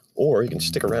 Or you can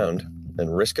stick around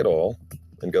and risk it all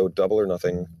and go double or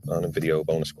nothing on a video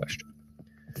bonus question.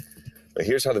 Now,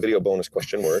 here's how the video bonus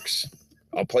question works.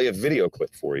 I'll play a video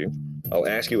clip for you. I'll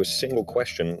ask you a single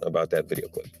question about that video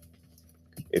clip.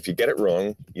 If you get it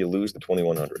wrong, you lose the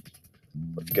 $2,100.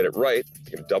 If you get it right,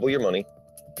 you're going to double your money.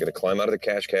 You're going to climb out of the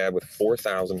cash cab with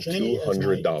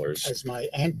 $4,200. As my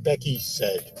Aunt Becky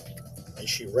said, may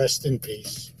she rest in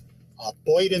peace. A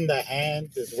Boyd in the hand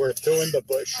is worth 2 in the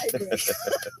bush. You're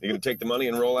going to take the money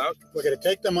and roll out? We're going to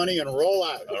take the money and roll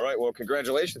out. All right, well,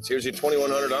 congratulations. Here's your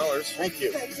 $2,100. Thank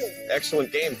you.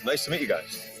 Excellent game. Nice to meet you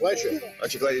guys. Pleasure.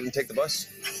 Aren't you glad you didn't take the bus?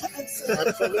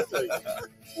 Absolutely.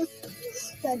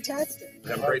 Fantastic.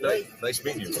 Have a great night. Nice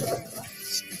meeting you.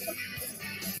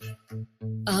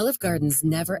 Olive Garden's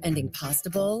never-ending pasta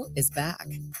bowl is back,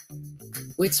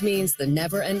 which means the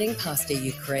never-ending pasta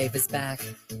you crave is back.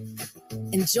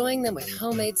 Enjoying them with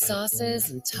homemade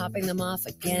sauces and topping them off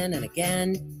again and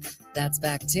again, that's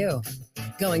back too.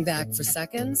 Going back for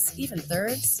seconds, even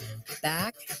thirds,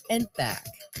 back and back.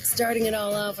 Starting it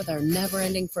all off with our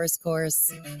never-ending first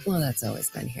course. Well, that's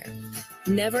always been here.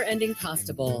 Never-ending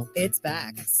Pasta Bowl. It's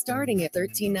back, starting at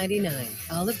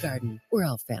 $13.99. Olive Garden. We're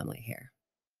all family here.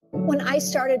 When I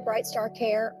started Bright Star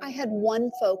Care, I had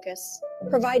one focus: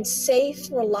 provide safe,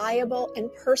 reliable, and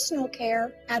personal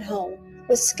care at home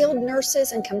with skilled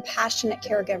nurses and compassionate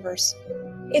caregivers.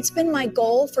 It's been my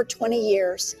goal for 20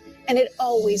 years, and it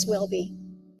always will be.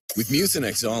 With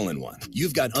Mucinex All-in-One,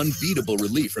 you've got unbeatable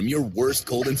relief from your worst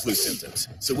cold and flu symptoms.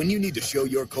 So when you need to show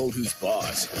your cold who's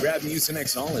boss, grab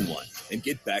Mucinex All-in-One and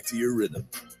get back to your rhythm.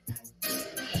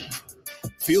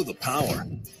 Feel the power.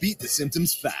 Beat the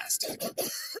symptoms fast.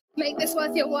 Make this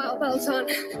worth your while, Peloton.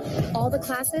 All the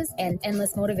classes and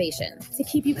endless motivation to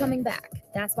keep you coming back.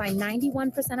 That's why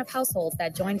 91% of households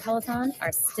that join Peloton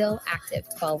are still active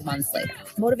 12 months later.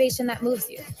 Motivation that moves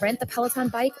you. Rent the Peloton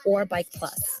Bike or Bike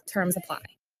Plus. Terms apply.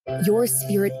 Your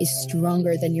spirit is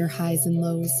stronger than your highs and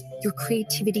lows. Your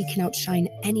creativity can outshine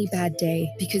any bad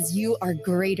day because you are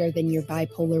greater than your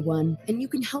bipolar one, and you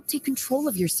can help take control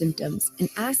of your symptoms and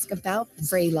ask about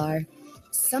Vraylar.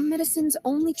 Some medicines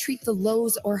only treat the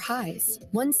lows or highs.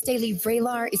 Once daily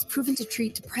Vraylar is proven to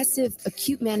treat depressive,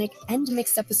 acute manic, and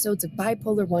mixed episodes of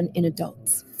bipolar 1 in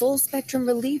adults. Full spectrum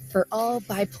relief for all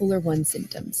bipolar 1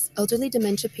 symptoms. Elderly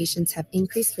dementia patients have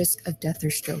increased risk of death or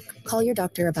stroke. Call your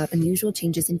doctor about unusual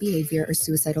changes in behavior or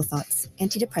suicidal thoughts.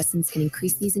 Antidepressants can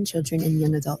increase these in children and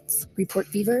young adults. Report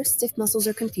fever, stiff muscles,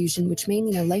 or confusion, which may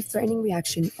mean a life-threatening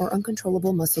reaction, or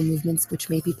uncontrollable muscle movements, which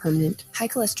may be permanent. High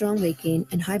cholesterol and weight gain,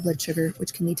 and high blood sugar,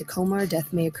 which can lead to coma or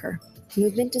death, may occur.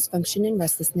 Movement dysfunction and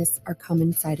restlessness are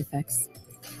common side effects.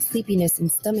 Sleepiness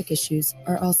and stomach issues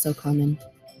are also common.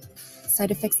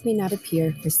 Side effects may not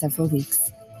appear for several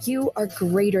weeks. You are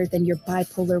greater than your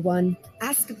bipolar 1.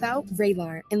 Ask about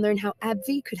Vraylar and learn how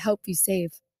AbbVie could help you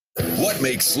save. What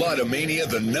makes Slotomania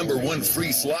the #1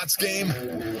 free slots game?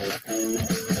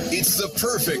 It's the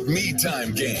perfect me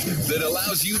time game that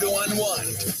allows you to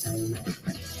unwind.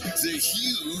 The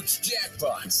huge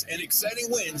jackpots and exciting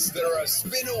wins that are a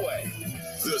spin away.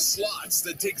 The slots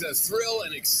that take the thrill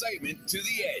and excitement to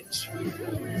the edge.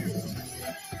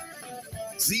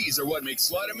 These are what makes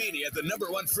Slotomania the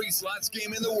 #1 free slots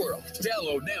game in the world.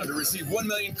 Download now to receive 1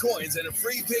 million coins and a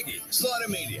free piggy.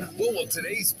 Slotomania. What will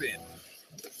today spin?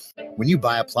 When you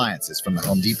buy appliances from the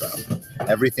Home Depot,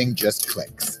 everything just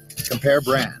clicks. Compare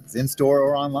brands in-store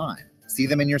or online. See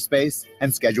them in your space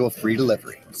and schedule free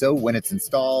delivery. So when it's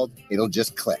installed, it'll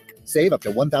just click. Save up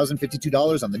to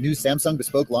 $1,052 on the new Samsung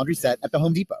Bespoke Laundry Set at the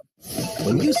Home Depot.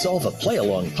 When you solve a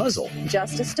play-along puzzle,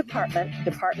 Justice Department,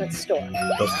 department store.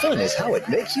 the fun is how it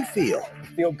makes you feel.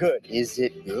 Feel good. Is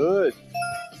it good?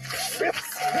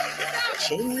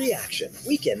 Chain Reaction,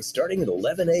 weekend starting at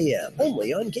 11 a.m.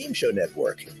 only on Game Show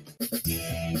Network.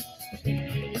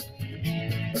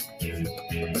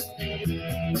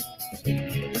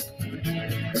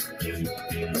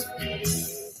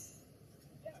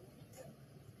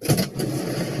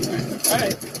 All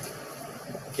right.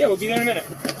 Yeah, we'll be there in a minute.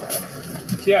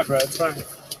 Yeah, bro, it's fine. Can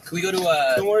we go to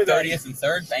Don't worry about it. 30th and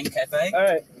 3rd Bank Cafe? All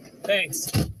right. Thanks.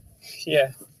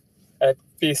 Yeah. All right.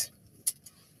 Peace.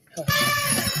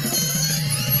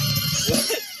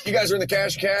 You guys are in the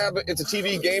Cash Cab. It's a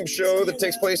TV game show that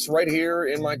takes place right here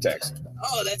in my text.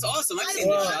 Oh, that's awesome. I've seen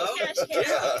the show.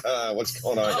 Yeah. What's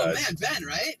going on, Oh, guys? man, Ben,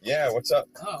 right? Yeah, what's up?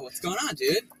 Oh, what's going on,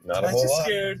 dude? Not a whole lot.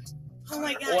 Scared. Oh,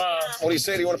 my God. Wow. What do you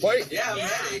say? Do you want to play? Yeah, I'm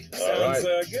ready. All right.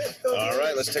 Sounds good. All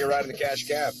right, let's take a ride in the Cash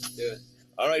Cab. Do it.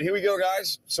 All right, here we go,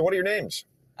 guys. So what are your names?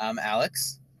 I'm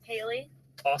Alex. Haley.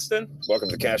 Austin. Welcome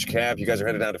to the Cash Cab. You guys are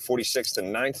headed down to 46th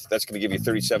and 9th. That's going to give you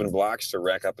 37 blocks to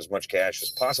rack up as much cash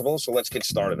as possible. So let's get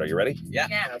started. Are you ready? Yeah.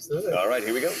 Absolutely. All right,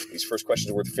 here we go. These first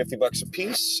questions are worth $50 a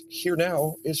piece. Here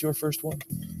now is your first one.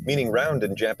 Meaning round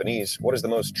in Japanese, what is the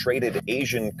most traded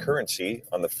Asian currency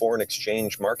on the foreign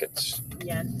exchange markets?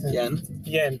 Yen. Yen.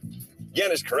 Yen.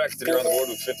 Yen is correct, and you're on the board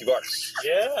with $50.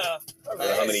 Yeah. I don't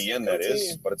know how many yen that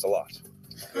is, but it's a lot.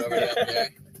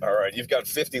 All right, you've got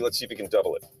 50. Let's see if you can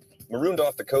double it. Marooned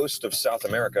off the coast of South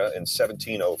America in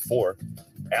 1704,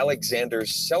 Alexander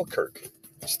Selkirk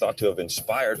is thought to have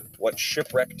inspired what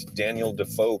shipwrecked Daniel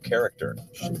Defoe character?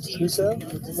 Crusoe?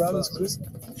 Robinson Crusoe?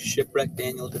 Shipwreck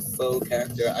Daniel Defoe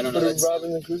character. I don't know. What,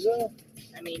 Robinson Crusoe?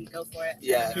 I mean, go for it.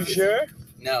 Yeah. You sure?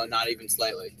 No, not even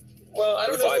slightly. Well, I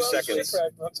don't know. 5 seconds.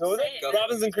 So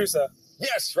Robinson Crusoe.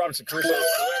 Yes, Robinson Crusoe is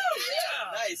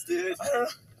correct. Nice, dude.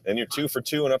 And you're 2 for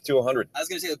 2 and up to 100. I was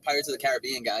going to say the Pirates of the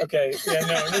Caribbean guy. Okay, yeah,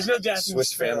 no, there's no Jackson.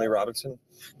 Swiss Family Robinson.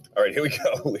 All right, here we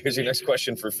go. Here's your next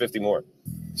question for 50 more.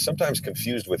 Sometimes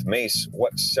confused with mace,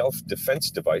 what self-defense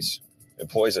device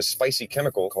employs a spicy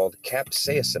chemical called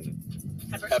capsaicin.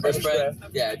 Pepper spray.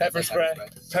 Yeah, Pepper spray.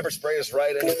 Pepper spray is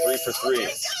right, and 3 for 3.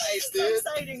 Nice, dude.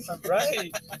 Exciting.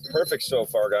 Right. Perfect so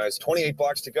far, guys. 28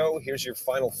 blocks to go. Here's your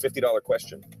final $50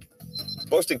 question.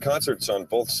 Boasting concerts on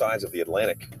both sides of the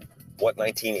Atlantic, what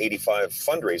 1985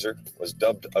 fundraiser was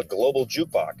dubbed a global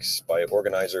jukebox by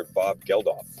organizer Bob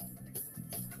Geldof?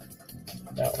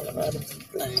 That one I'm at.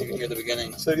 You can hear the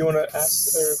beginning. So do you want to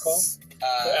ask or call?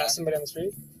 Or ask somebody on the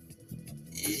street?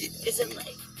 Is it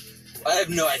like? I have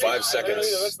no idea. 5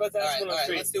 seconds. Let's ask one on the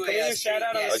street. Let's do Can we do a shout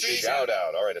out on the A street? shout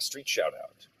out. All right, a street shout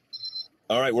out.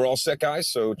 All right, we're all set, guys.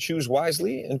 So choose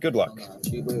wisely and good luck.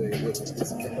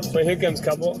 Wait, here comes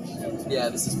couple. Yeah,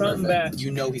 this is Front and perfect. back.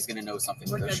 You know he's gonna know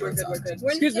something. We're good, we're good, we're good.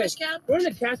 Excuse me. We're in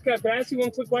the cash cab. Can I ask you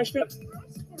one quick question?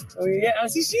 Oh, yeah. I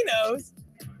see she knows.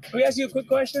 Can we ask you a quick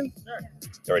question? Sure.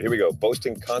 All right, here we go.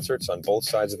 Boasting concerts on both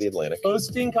sides of the Atlantic.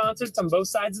 Boasting concerts on both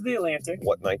sides of the Atlantic.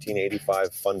 What 1985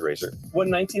 fundraiser What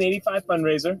 1985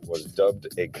 fundraiser was dubbed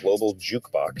a global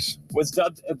jukebox was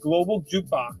dubbed a global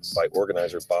jukebox by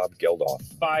organizer Bob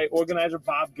Geldof? by organizer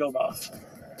Bob Geldof?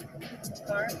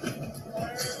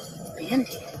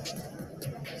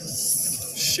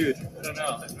 Shoot. I don't know.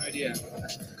 I have no idea.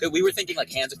 We were thinking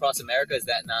like Hands Across America. Is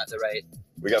that not the right?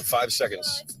 We got 5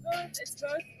 seconds. It's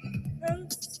both.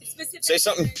 Say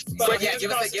something. Quick, yeah,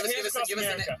 give us a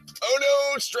minute. Oh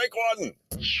no, strike one.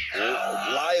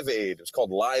 Live Aid. It's called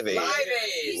Live Aid.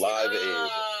 Live Aid.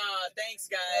 Ah, thanks,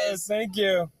 guys. Thank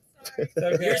you.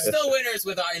 You're still winners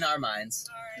in our minds.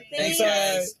 Thanks,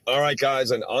 guys. All right,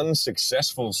 guys. An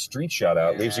unsuccessful street shout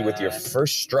out leaves you with your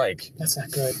first strike. That's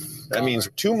not good. That means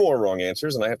 2 more wrong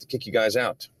answers, and I have to kick you guys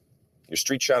out. Your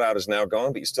street shout out is now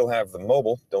gone, but you still have the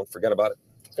mobile. Don't forget about it.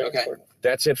 Okay.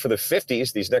 That's it for the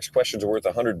 50s. These next questions are worth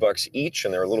 $100 each,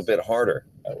 and they're a little bit harder.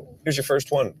 Here's your first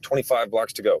one. 25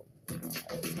 blocks to go.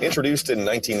 Introduced in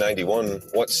 1991,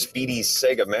 what Speedy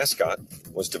Sega mascot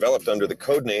was developed under the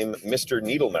codename Mr.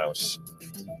 Needlemouse?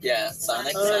 Yeah,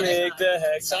 Sonic. Sonic the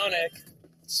Hedgehog. Sonic.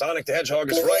 Sonic the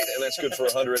Hedgehog is right, and that's good for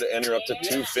 100, and you're up to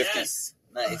 250. Yes.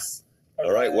 Nice.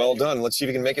 All right, well done. Let's see if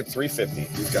you can make it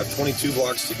 350. You've got 22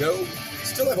 blocks to go.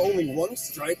 Still have only 1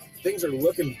 strike. Things are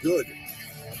looking good.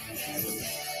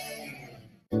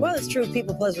 Well, it's true.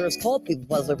 People Puzzler is called People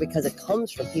Puzzler because it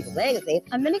comes from People Magazine.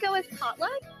 I'm gonna go with Potluck.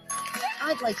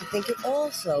 I'd like to think it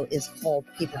also is called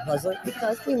People Puzzler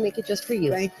because we make it just for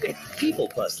you. People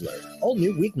Puzzler. All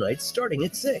new weeknights starting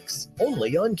at 6.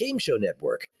 Only on Game Show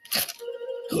Network.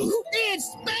 It's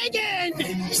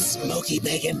bacon! Smoky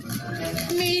bacon,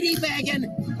 meaty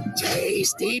bacon,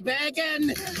 tasty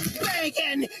bacon,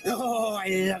 bacon! Oh, I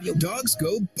love you. Dogs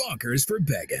go bonkers for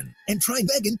bacon. And try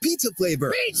bacon pizza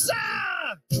flavor. Pizza!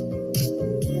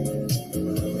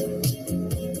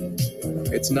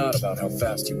 It's not about how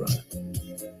fast you run.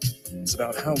 It's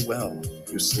about how well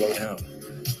you slow down.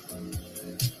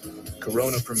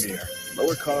 Corona Premier.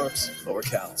 Lower carbs, lower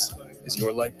calories. Is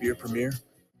your light beer Premier?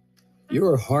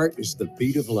 Your heart is the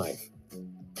beat of life.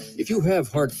 If you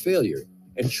have heart failure,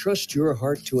 entrust your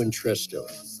heart to Entresto.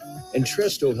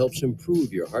 Entresto helps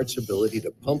improve your heart's ability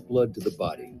to pump blood to the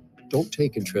body. Don't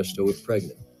take Entresto if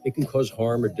pregnant. It can cause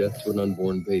harm or death to an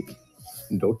unborn baby.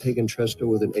 And don't take Entresto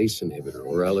with an ACE inhibitor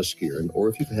or aliskiren, or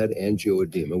if you've had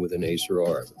angioedema with an ACE or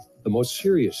ARB. The most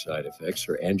serious side effects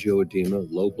are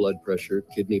angioedema, low blood pressure,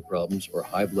 kidney problems, or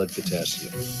high blood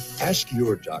potassium. Ask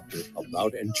your doctor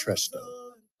about Entresto.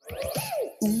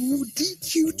 Ooh,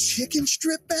 DQ chicken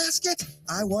strip basket?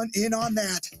 I want in on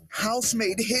that.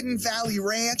 House-made Hidden Valley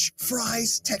Ranch,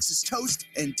 fries, Texas toast,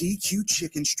 and DQ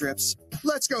chicken strips.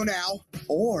 Let's go now.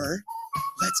 Or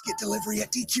let's get delivery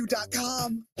at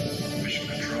DQ.com.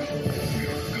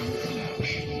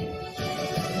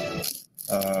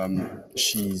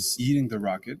 She's eating the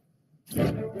rocket.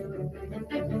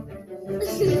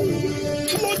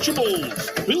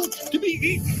 Lunchables, built to be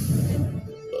eaten.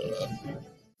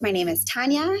 My name is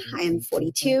Tanya. I am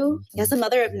 42. As a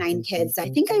mother of 9 kids, I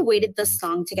think I waited this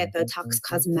long to get Botox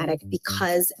Cosmetic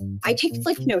because I take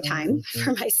no time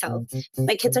for myself.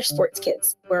 My kids are sports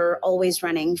kids. We're always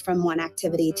running from one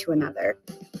activity to another.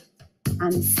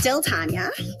 I'm still Tanya,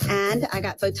 and I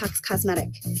got Botox Cosmetic.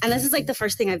 And this is the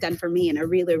first thing I've done for me in a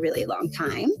really, really long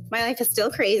time. My life is still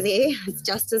crazy. It's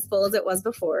just as full as it was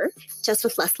before, just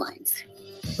with less lines.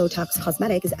 Botox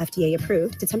Cosmetic is FDA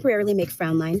approved to temporarily make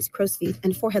frown lines, crow's feet,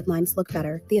 and forehead lines look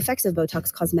better. The effects of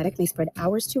Botox Cosmetic may spread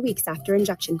hours to weeks after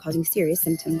injection, causing serious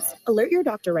symptoms. Alert your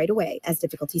doctor right away, as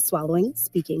difficulty swallowing,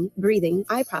 speaking, breathing,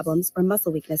 eye problems, or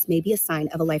muscle weakness may be a sign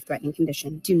of a life-threatening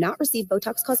condition. Do not receive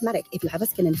Botox Cosmetic if you have a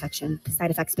skin infection.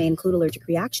 Side effects may include allergic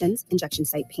reactions, injection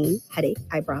site pain, headache,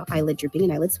 eyebrow, eyelid drooping,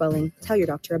 and eyelid swelling. Tell your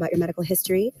doctor about your medical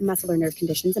history, muscle or nerve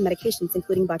conditions, and medications,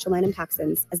 including botulinum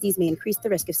toxins, as these may increase the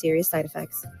risk of serious side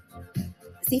effects.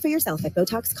 See for yourself at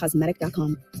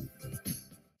BotoxCosmetic.com.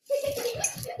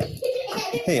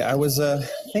 Hey, I was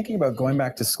thinking about going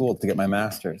back to school to get my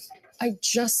master's. I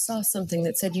just saw something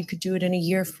that said you could do it in a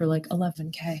year for like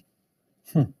 $11K.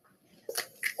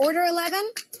 Order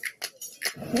 11?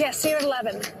 Yes, here at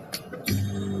 11.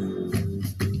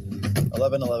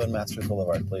 1111 Masters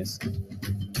Boulevard, please.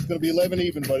 It's going to be 11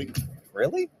 even, buddy.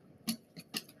 Really?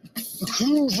 The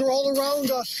crews are all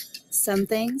around us. Some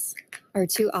things are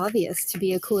too obvious to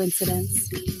be a coincidence.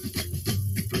 We've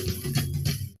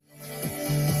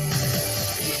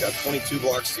got 22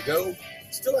 blocks to go.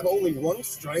 Still have only one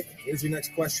strike. Here's your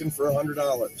next question for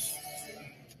 $100.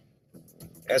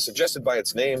 As suggested by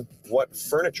its name, what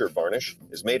furniture varnish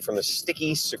is made from the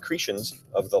sticky secretions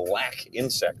of the lac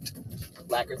insect?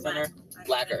 Lacquer thinner?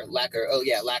 Lacquer. Oh,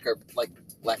 yeah, lacquer, like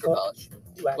lacquer polish.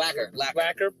 Lacquer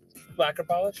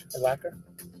polish? Or lacquer?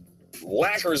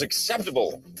 Lacquer is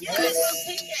acceptable. Yes.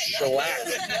 Shellac.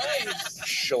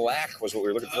 Shellac was what we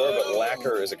were looking for, but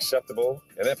lacquer is acceptable.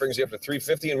 And that brings you up to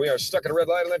 350, and we are stuck at a red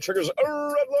light, and that triggers a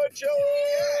red light challenge.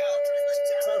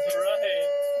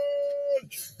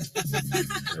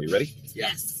 Are you ready?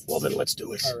 Yes. Well, then let's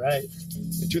do it. All right.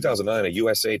 In 2009, a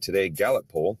USA Today Gallup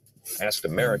poll asked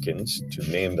Americans to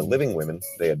name the living women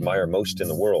they admire most in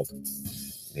the world.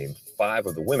 Name 5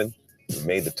 of the women who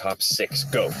made the top 6.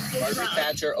 Go. Margaret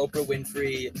Thatcher, Oprah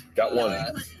Winfrey. Got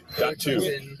 1. Got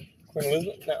 2. Queen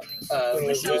Elizabeth? No.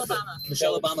 Michelle Obama.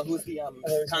 Michelle Obama, who's the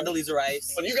Condoleezza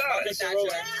Rice. Oh, you got it.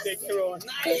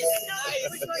 Nice.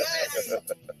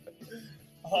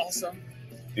 Awesome.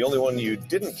 The only one you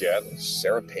didn't get was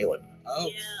Sarah Palin. Oh,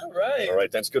 yeah. All right. All right,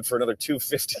 that's good for another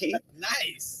 250.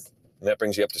 Nice. And that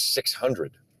brings you up to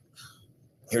 600.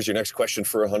 Here's your next question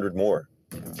for 100 more.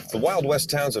 The Wild West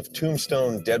towns of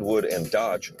Tombstone, Deadwood, and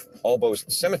Dodge all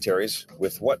boast cemeteries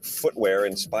with what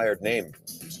footwear-inspired name?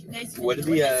 What are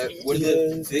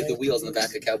the wheels in the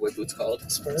back of cowboy boots called?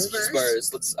 Spurs.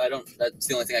 That's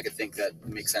the only thing I could think that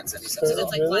makes sense. Any sense Spurs. at all.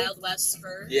 It's like Wild West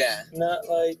Spurs. Yeah. Not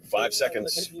like 5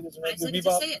 seconds. I just like to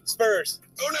say it. Spurs.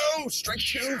 Oh no! Strike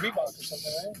 2. Bebop or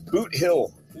something, right? Boot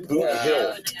Hill. Boot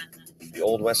Hill. The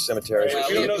Old West cemeteries. Well,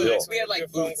 Boot Hill. we had like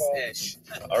boots-ish.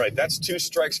 All right, that's 2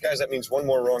 strikes, guys. That means 1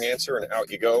 more wrong answer, and out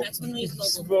you go. That's when we use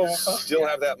mobile. Still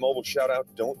have that mobile shout-out.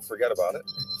 Don't forget about it.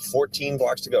 14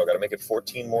 blocks to go. Got to make it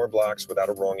 14 more blocks without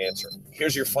a wrong answer.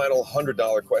 Here's your final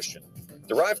 $100 question.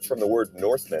 Derived from the word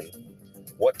Northmen,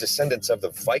 what descendants of the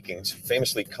Vikings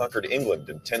famously conquered England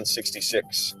in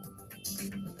 1066?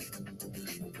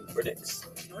 Nordics.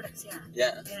 Nordics,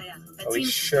 Yeah. That Are we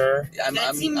seems- sure? I'm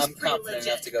seems pretty confident legit.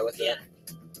 enough to go with it.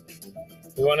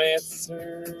 We want to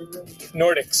answer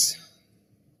Nordics.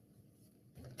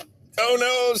 Oh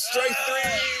no, strike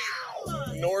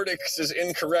 3! Nordics is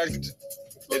incorrect.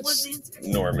 What was the It's answer?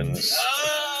 Normans.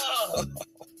 Oh!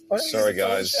 Sorry,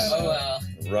 guys. Oh well.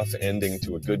 Rough ending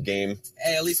to a good game.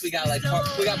 Hey, at least we got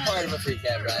part of a free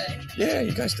cat right. Yeah,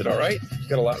 you guys did all right. You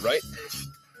got a lot right.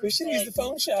 We should use the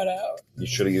phone shout out. You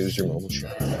should have used your mobile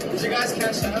shot. Did you guys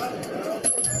catch that?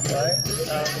 What?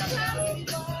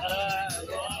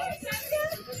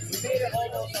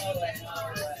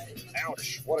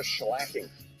 Ouch, what a shellacking.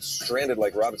 Stranded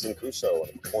like Robinson Crusoe on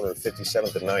the corner of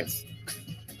 57th and 9th.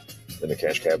 Then the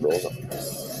cash cab rolls on.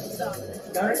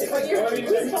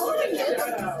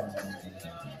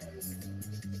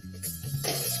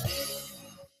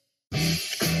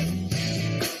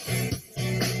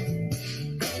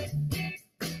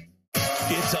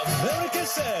 It's America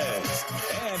Says.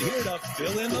 And here to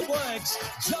fill in the blanks,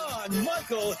 John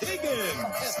Michael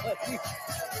Higgins.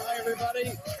 Hi,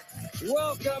 everybody.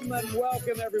 Welcome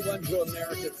everyone to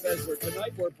America Says, where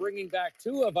tonight we're bringing back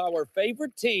 2 of our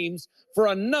favorite teams for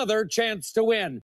another chance to win.